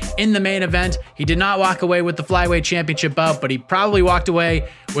 256 in the main event. He did not walk away with the flyweight championship bout, but he probably walked away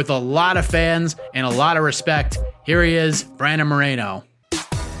with a lot of fans and a lot of respect. Here he is, Brandon Moreno.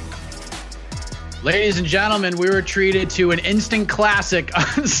 Ladies and gentlemen, we were treated to an instant classic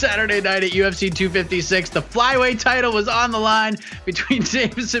on Saturday night at UFC 256. The flyweight title was on the line between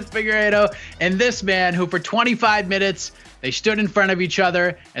Deiveson Figueiredo and this man who for 25 minutes, they stood in front of each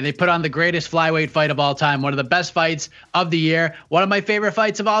other and they put on the greatest flyweight fight of all time. One of the best fights of the year. One of my favorite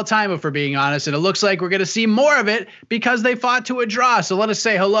fights of all time, if we're being honest. And it looks like we're going to see more of it because they fought to a draw. So let us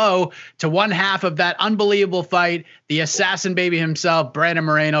say hello to one half of that unbelievable fight, the assassin baby himself, Brandon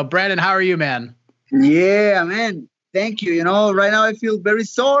Moreno. Brandon, how are you, man? Yeah, man. Thank you. Right now I feel very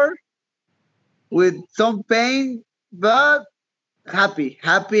sore with some pain, but happy.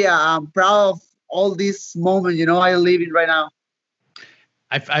 I'm proud of all this moment, I live in right now.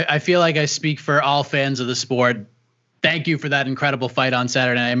 I feel like I speak for all fans of the sport. Thank you for that incredible fight on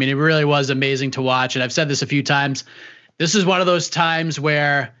Saturday night. I mean, it really was amazing to watch. And I've said this a few times. This is one of those times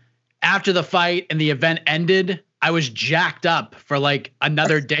where after the fight and the event ended, I was jacked up for like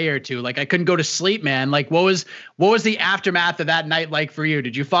another day or two. Like I couldn't go to sleep, man. Like what was the aftermath of that night like for you?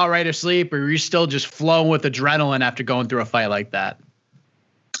 Did you fall right asleep, or were you still just flowing with adrenaline after going through a fight like that?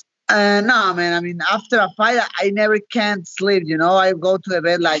 No, man. I mean, after a fight, I never can sleep. I go to the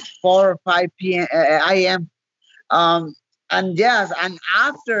bed like 4 or 5 p.m. a.m. And yes, and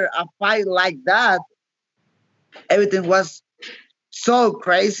after a fight like that, everything was so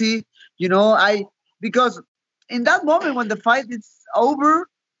crazy. Because in that moment when the fight is over,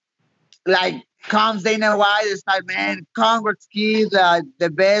 like comes Dana White. It's like, man, congrats, kid, the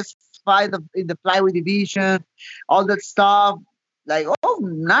best fight in the flyweight division, all that stuff. Like, oh,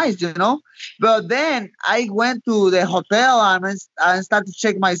 nice, But then I went to the hotel and started to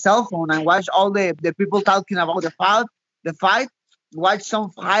check my cell phone and watch all the people talking about the fight. Watch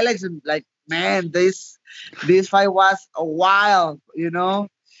some highlights and like, man, this fight was wild, Was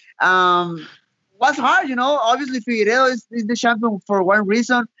hard, Obviously, Figueiredo is the champion for one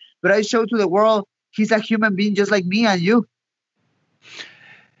reason, but I showed to the world he's a human being just like me and you.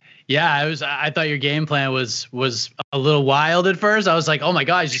 Yeah, I thought your game plan was a little wild at first. I was like, oh my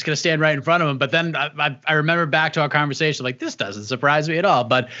God, he's just gonna stand right in front of him. But then I remember back to our conversation, like, this doesn't surprise me at all.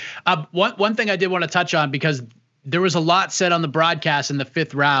 But one thing I did want to touch on, because there was a lot said on the broadcast in the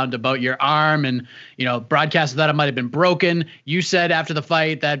 5th round about your arm, and broadcast thought it might have been broken. You said after the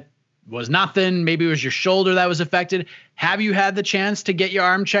fight that was nothing. Maybe it was your shoulder that was affected. Have you had the chance to get your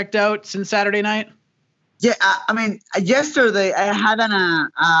arm checked out since Saturday night? Yeah, I mean, yesterday I had an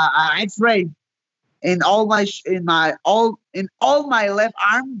X-ray in all my left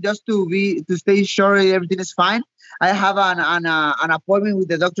arm just to stay sure everything is fine. I have an appointment with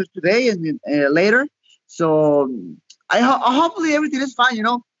the doctor today and later, so hopefully everything is fine.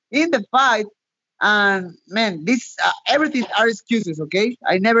 In the fight, and man, this everything are excuses. Okay,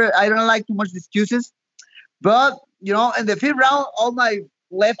 I don't like too much excuses, but in the 5th round, all my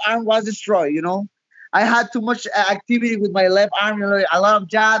left arm was destroyed. I had too much activity with my left arm, a lot of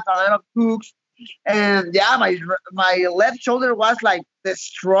jabs, a lot of hooks. And yeah, my left shoulder was like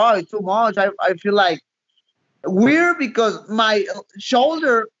destroyed too much. I feel like weird because my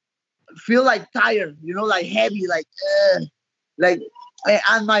shoulder feel like tired, like heavy,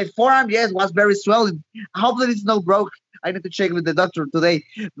 and my forearm, yes, was very swollen. Hopefully it's not broke. I need to check with the doctor today.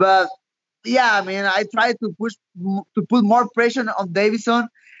 But yeah, I mean, I tried to put more pressure on Deiveson.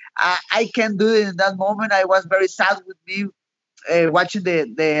 I can't do it in that moment. I was very sad with me watching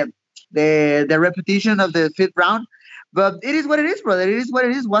the repetition of the 5th round, but it is what it is, brother. It is what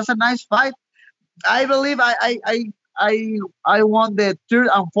it is. It was a nice fight. I believe I won the 3rd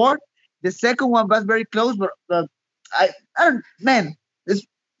and 4th. The second one was very close, but I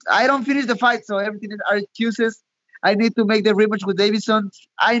don't finish the fight, so everything are excuses. I need to make the rematch with Deiveson.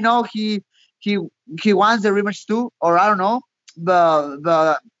 I know he wants the rematch too, or I don't know,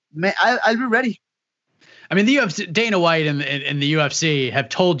 but. Man, I'll be ready. I mean, the UFC, Dana White and the UFC have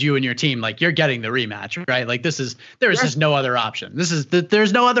told you and your team, like, you're getting the rematch, right? Like, there is just no other option.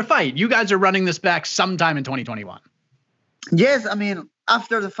 There's no other fight. You guys are running this back sometime in 2021. Yes, I mean,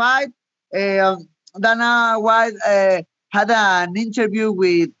 after the fight, Dana White had an interview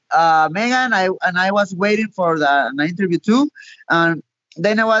with Megan, and I was waiting for an interview too. And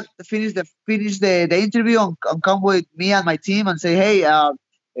Dana White finished the interview and come with me and my team and say, hey,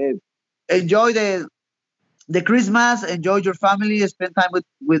 enjoy the Christmas, enjoy your family, spend time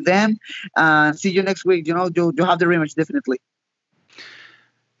with them, and see you next week. You have the rematch, definitely.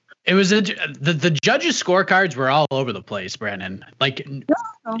 It was the judges' scorecards were all over the place, Brandon. Like,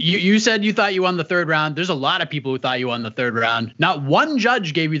 you said you thought you won the 3rd round. There's a lot of people who thought you won the 3rd round. Not one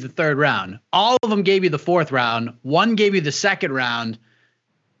judge gave you the 3rd round. All of them gave you the 4th round. One gave you the 2nd round.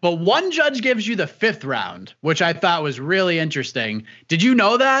 But one judge gives you the 5th round, which I thought was really interesting. Did you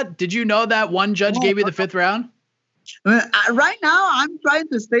know that? Did you know that one judge gave you the 5th round? Right now, I'm trying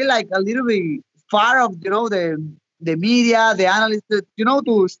to stay like a little bit far of the media, the analysts, to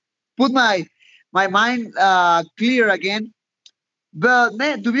put my mind clear again. But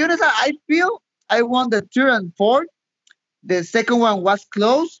man, to be honest, I feel I won the 3rd and 4th. The second one was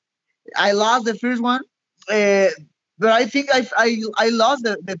close. I lost the first one. But I think I lost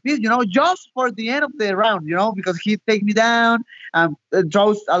the 5th, just for the end of the round, because he take me down and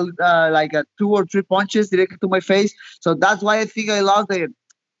throws like 2 or 3 punches directly to my face. So that's why I think I lost the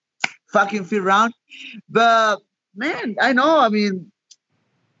fucking 5th round. But man, I know. I mean,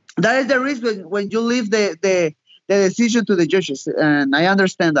 that is the risk when you leave the decision to the judges, and I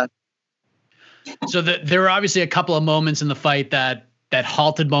understand that. So there were obviously a couple of moments in the fight that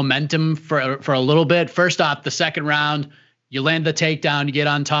halted momentum for a little bit. First off, the 2nd round, you land the takedown, you get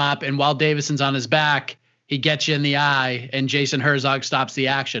on top, and while Deiveson's on his back, he gets you in the eye, and Jason Herzog stops the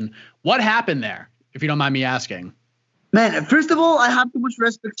action. What happened there, if you don't mind me asking? Man, first of all, I have too much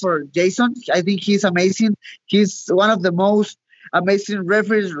respect for Jason. I think he's amazing. He's one of the most amazing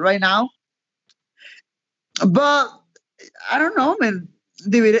referees right now. But I don't know, man.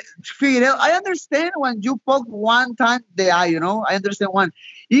 I understand when you poke one time the eye, I understand one,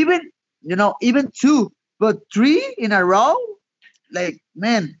 even 2, but 3 in a row, like,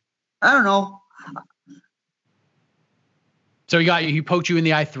 man, I don't know. So he poked you in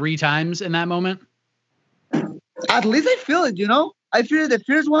the eye 3 times in that moment? At least I feel it, I feel the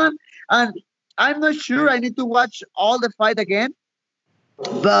first one, and I'm not sure. I need to watch all the fight again.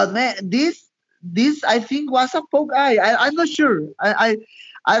 But man, this I think was a poke eye. I'm not sure. I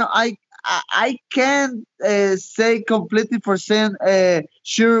can't say completely %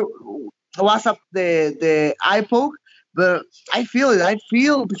 sure was up the eye poke, but I feel it. I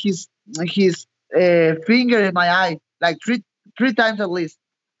feel his finger in my eye like three times at least.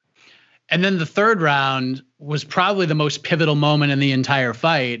 And then the third round was probably the most pivotal moment in the entire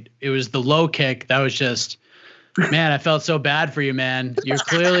fight. It was the low kick. That was just, man, I felt so bad for you, man. You're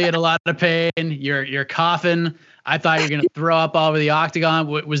clearly in a lot of pain. You're coughing. I thought you were going to throw up all over the octagon.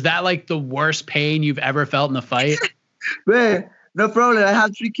 Was that like the worst pain you've ever felt in a fight? Man, no problem. I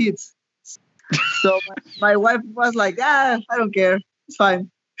have 3 kids. So my wife was like, I don't care. It's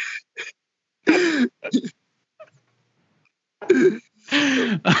fine. Man.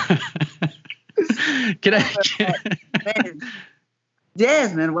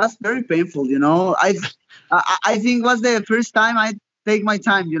 Yes, man, it was very painful, I think it was the first time I take my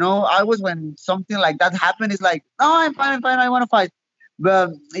time, I was, when something like that happened, it's like, no, I'm fine, I want to fight.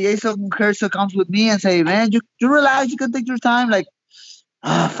 But Jason Kershaw comes with me and say, man, you relax, you can take your time. Like,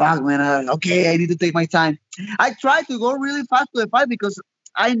 fuck, man, okay, I need to take my time. I tried to go really fast to the fight because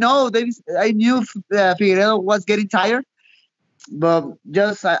I knew Figueiredo was getting tired. But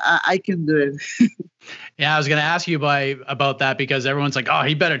just I can do it. Yeah, I was going to ask you about that because everyone's like, oh,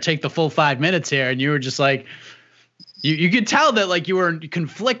 he better take the full 5 minutes here. And you were just like, you could tell that like you were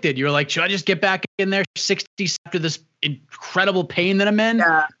conflicted. You were like, should I just get back in there 60 after this incredible pain that I'm in?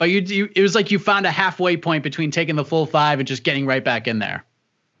 Yeah. But it was like you found a halfway point between taking the full 5 and just getting right back in there.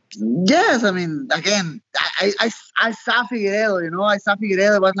 Yes, I mean, again, I saw Figueiredo, I saw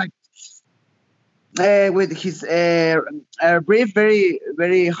Figueiredo was like, with his brief, very,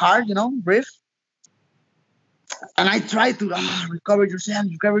 very hard, brief. And I tried to recover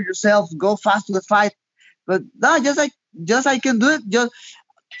yourself, go fast to the fight. But no, just I can do it. Just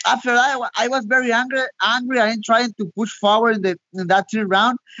after that, I was very angry. I'm trying to push forward in that 3rd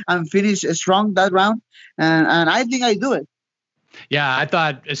round and finish strong that round. And I think I do it. Yeah, I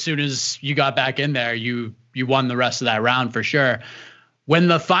thought as soon as you got back in there, you won the rest of that round for sure. When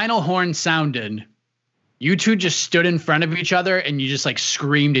the final horn sounded, you two just stood in front of each other and you just like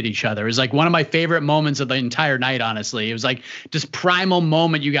screamed at each other. It was like one of my favorite moments of the entire night, honestly. It was like this primal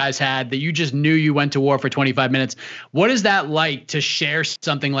moment you guys had that you just knew you went to war for 25 minutes. What is that like to share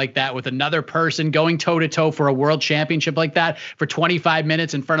something like that with another person, going toe to toe for a world championship like that for 25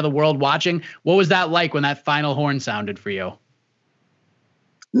 minutes in front of the world watching? What was that like when that final horn sounded for you?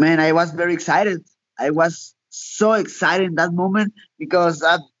 Man, I was very excited. I was so excited in that moment because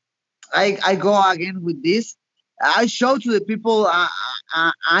I go again with this. I show to the people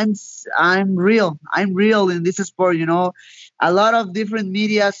I'm real. I'm real in this sport. A lot of different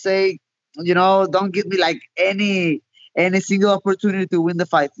media say, don't give me like any single opportunity to win the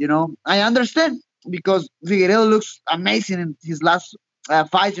fight. I understand because Figueiredo looks amazing in his last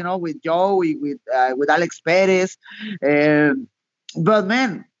fight. With Joe, with Alex Perez. But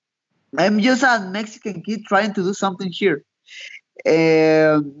man, I'm just a Mexican kid trying to do something here.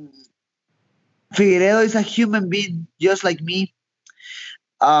 Figueiredo is a human being just like me.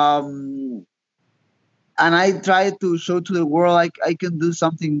 And I try to show to the world I can do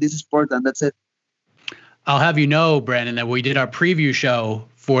something in this sport, and that's it. I'll have you know, Brandon, that we did our preview show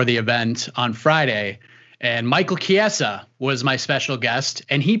for the event on Friday, and Michael Chiesa was my special guest,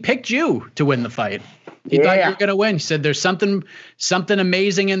 and he picked you to win the fight. He thought you were going to win. He said there's something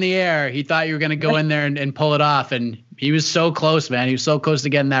amazing in the air. He thought you were going to go in there and pull it off, and he was so close, man. He was so close to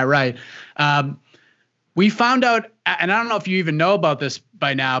getting that right. We found out, and I don't know if you even know about this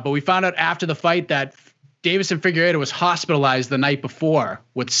by now, but we found out after the fight that Deiveson Figueiredo was hospitalized the night before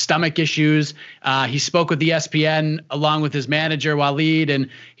with stomach issues. He spoke with ESPN along with his manager, Waleed, and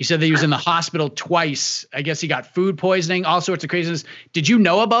he said that he was in the hospital twice. I guess he got food poisoning, all sorts of craziness. Did you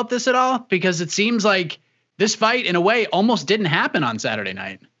know about this at all? Because it seems like this fight, in a way, almost didn't happen on Saturday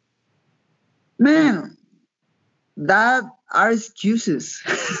night. Man, that are excuses.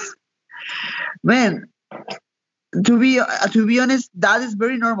 Man, to be honest, that is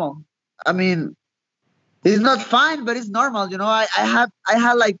very normal. I mean, it's not fine, but it's normal. I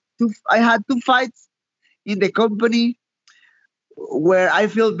had 2 fights in the company where I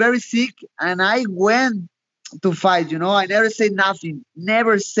feel very sick, and I went to fight. I never say nothing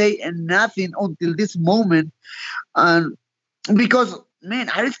until this moment, and because man,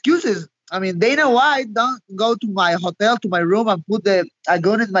 I excuses. I mean, Dana White don't go to my hotel, to my room, and put a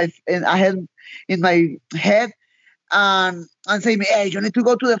gun in my head, and say me, hey, you need to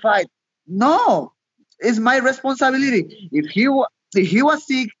go to the fight. No, it's my responsibility. If he was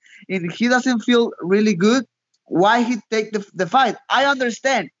sick and he doesn't feel really good, why he take the fight? I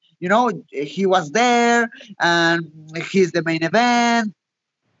understand. You know, he was there and he's the main event.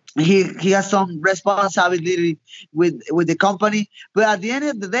 He has some responsibility with the company, but at the end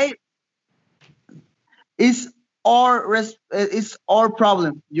of the day, it's our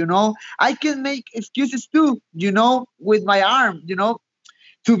problem. You know, I can make excuses too. You know, with my arm. You know,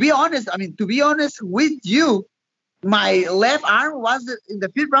 to be honest with you, my left arm was in the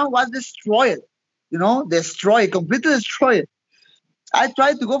 5th round was destroyed. You know, completely destroyed. I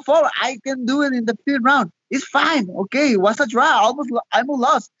tried to go forward. I can do it in the 5th round. It's fine. Okay, it was a draw. I almost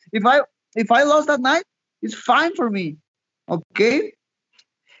lost. If I lost that night, it's fine for me. Okay.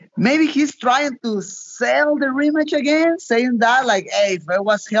 Maybe he's trying to sell the rematch again, saying that like, hey, if I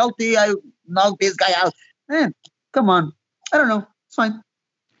was healthy, I knocked this guy out. Man, come on. I don't know. It's fine.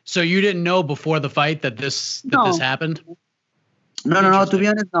 So you didn't know before the fight that this happened? No. To be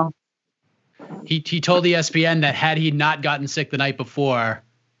honest, no. He told ESPN that had he not gotten sick the night before,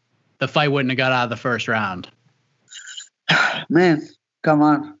 the fight wouldn't have got out of the 1st round. Man, come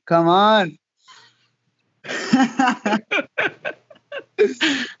on.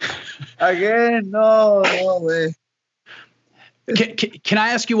 Again, no way. Can I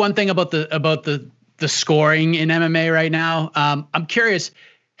ask you one thing about the scoring in MMA right now? I'm curious.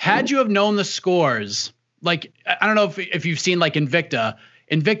 Had you have known the scores, like I don't know if you've seen like Invicta.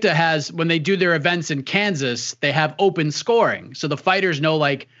 Invicta has, when they do their events in Kansas, they have open scoring. So the fighters know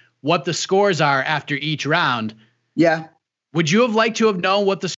like what the scores are after each round. Yeah. Would you have liked to have known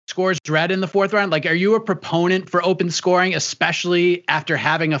what the scores read in the 4th round? Like, are you a proponent for open scoring, especially after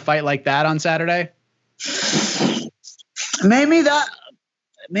having a fight like that on Saturday? Maybe that,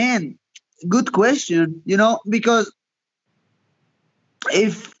 man, good question, you know, because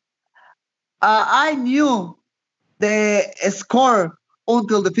if I knew the score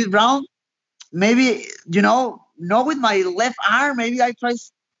until the 5th round, maybe, you know, not with my left arm, maybe I try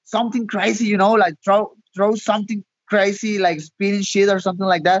something crazy, you know, like throw something crazy, like spinning shit or something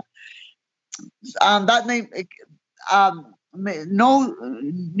like that. That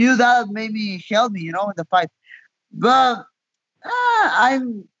knew that maybe help me, you know, in the fight. But I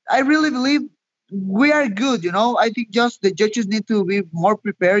really believe we are good, you know. I think just the judges need to be more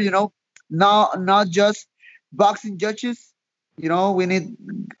prepared, you know, not just boxing judges. You know, we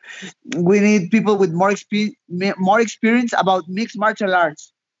need people with more experience about mixed martial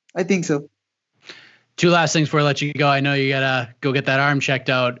arts. I think so. 2 last things before I let you go. I know you gotta go get that arm checked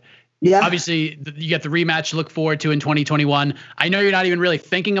out. Yeah. Obviously, you got the rematch to look forward to in 2021. I know you're not even really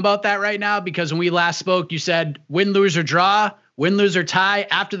thinking about that right now because when we last spoke, you said win, lose, or draw, win, lose, or tie.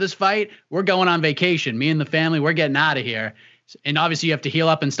 After this fight, we're going on vacation. Me and the family, we're getting out of here. And obviously, you have to heal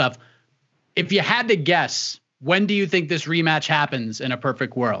up and stuff. If you had to guess, when do you think this rematch happens in a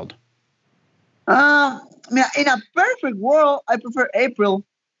perfect world? In a perfect world, I prefer April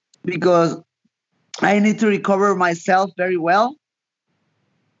because I need to recover myself very well.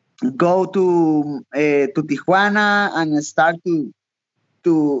 Go to Tijuana and start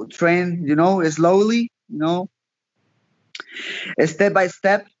to train, you know, slowly, you know, step by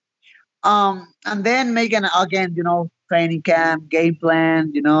step. And then make again, you know, training camp, game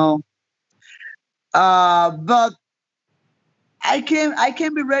plan, you know. But I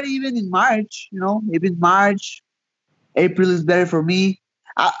can be ready even in March, you know, even March. April is better for me.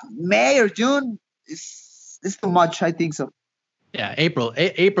 May or June is too much, I think so. Yeah,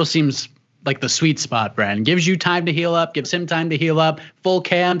 April seems like the sweet spot, Brandon. Gives you time to heal up, gives him time to heal up, full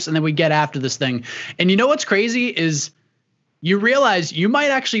camps, and then we get after this thing. And you know what's crazy is you realize you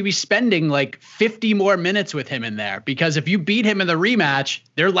might actually be spending like 50 more minutes with him in there because if you beat him in the rematch,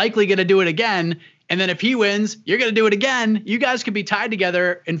 they're likely going to do it again. And then if he wins, you're going to do it again. You guys could be tied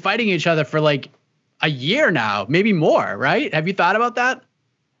together and fighting each other for like a year now, maybe more, right? Have you thought about that?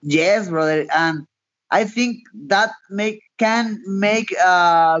 Yes, brother. And I think that can make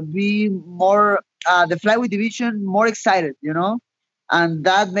be more the flyweight division more excited, you know, and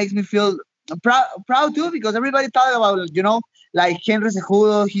that makes me feel proud too because everybody talk about, you know, like Henry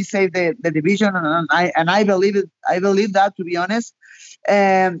Cejudo, he saved the division, and I believe it. I believe that, to be honest.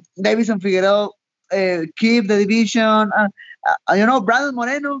 Davison Figueiredo keep the division. You know, Brandon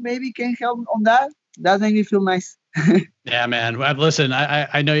Moreno maybe can help on that. That makes me feel nice. Yeah, man. Listen,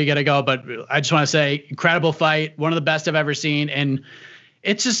 I know you got to go, but I just want to say incredible fight. One of the best I've ever seen. And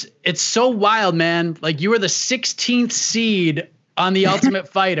it's so wild, man. Like you were the 16th seed on the Ultimate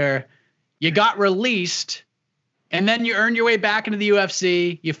Fighter. You got released and then you earned your way back into the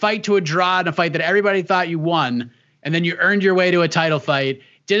UFC. You fight to a draw in a fight that everybody thought you won. and then you earned your way to a title fight.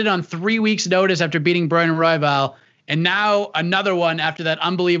 Did it on 3 weeks' notice after beating Brandon Royval. And now another one after that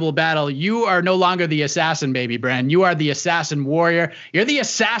unbelievable battle. You are no longer the assassin, baby, Brandon. You are the assassin warrior. You're the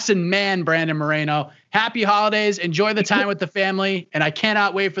assassin man, Brandon Moreno. Happy holidays. Enjoy the time with the family. And I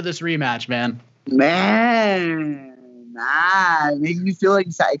cannot wait for this rematch, man. Man, it makes me feel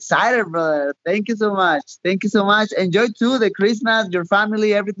excited, brother. Thank you so much. Thank you so much. Enjoy too the Christmas, your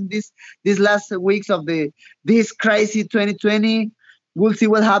family, everything. These last weeks of this crazy 2020. We'll see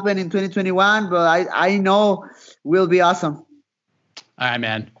what happens in 2021, but I know we'll be awesome. All right,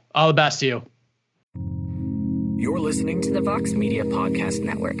 man. All the best to you. You're listening to the Vox Media Podcast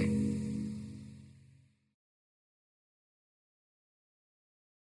Network.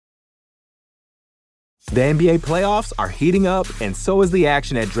 The NBA playoffs are heating up, and so is the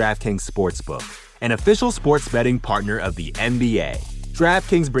action at DraftKings Sportsbook, an official sports betting partner of the NBA.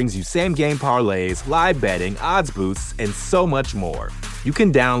 DraftKings brings you same-game parlays, live betting, odds boosts, and so much more. You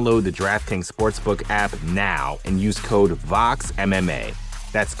can download the DraftKings Sportsbook app now and use code VOXMMA.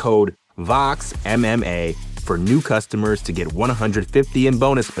 That's code VOXMMA for new customers to get $150 in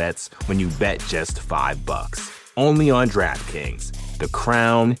bonus bets when you bet just $5. Only on DraftKings. The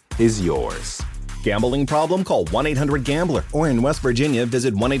crown is yours. Gambling problem? Call 1-800-GAMBLER. Or in West Virginia,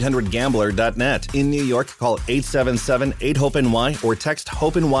 visit 1-800-GAMBLER.net. In New York, call 877-8-HOPE-NY or text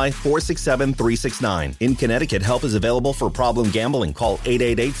HOPE-NY 467-369. In Connecticut, help is available for problem gambling. Call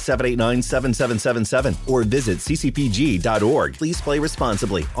 888-789-7777 or visit ccpg.org. Please play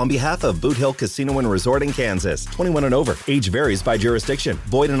responsibly. On behalf of Boot Hill Casino and Resort in Kansas, 21 and over. Age varies by jurisdiction.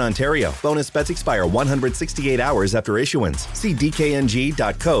 Void in Ontario. Bonus bets expire 168 hours after issuance. See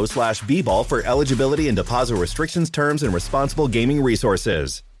dkng.co/bball for eligibility and deposit restrictions, terms, and responsible gaming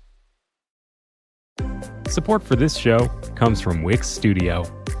resources. Support for this show comes from Wix Studio.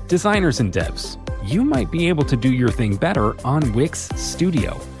 Designers and devs, you might be able to do your thing better on Wix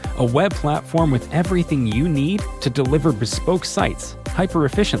Studio, a web platform with everything you need to deliver bespoke sites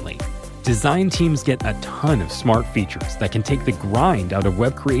hyper-efficiently. Design teams get a ton of smart features that can take the grind out of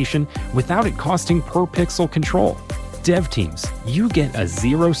web creation without it costing per pixel control. Dev teams, you get a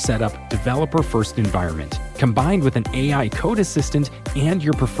zero setup, developer-first environment, combined with an AI code assistant and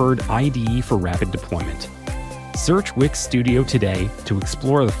your preferred IDE for rapid deployment. Search Wix Studio today to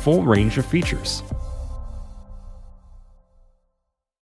explore the full range of features.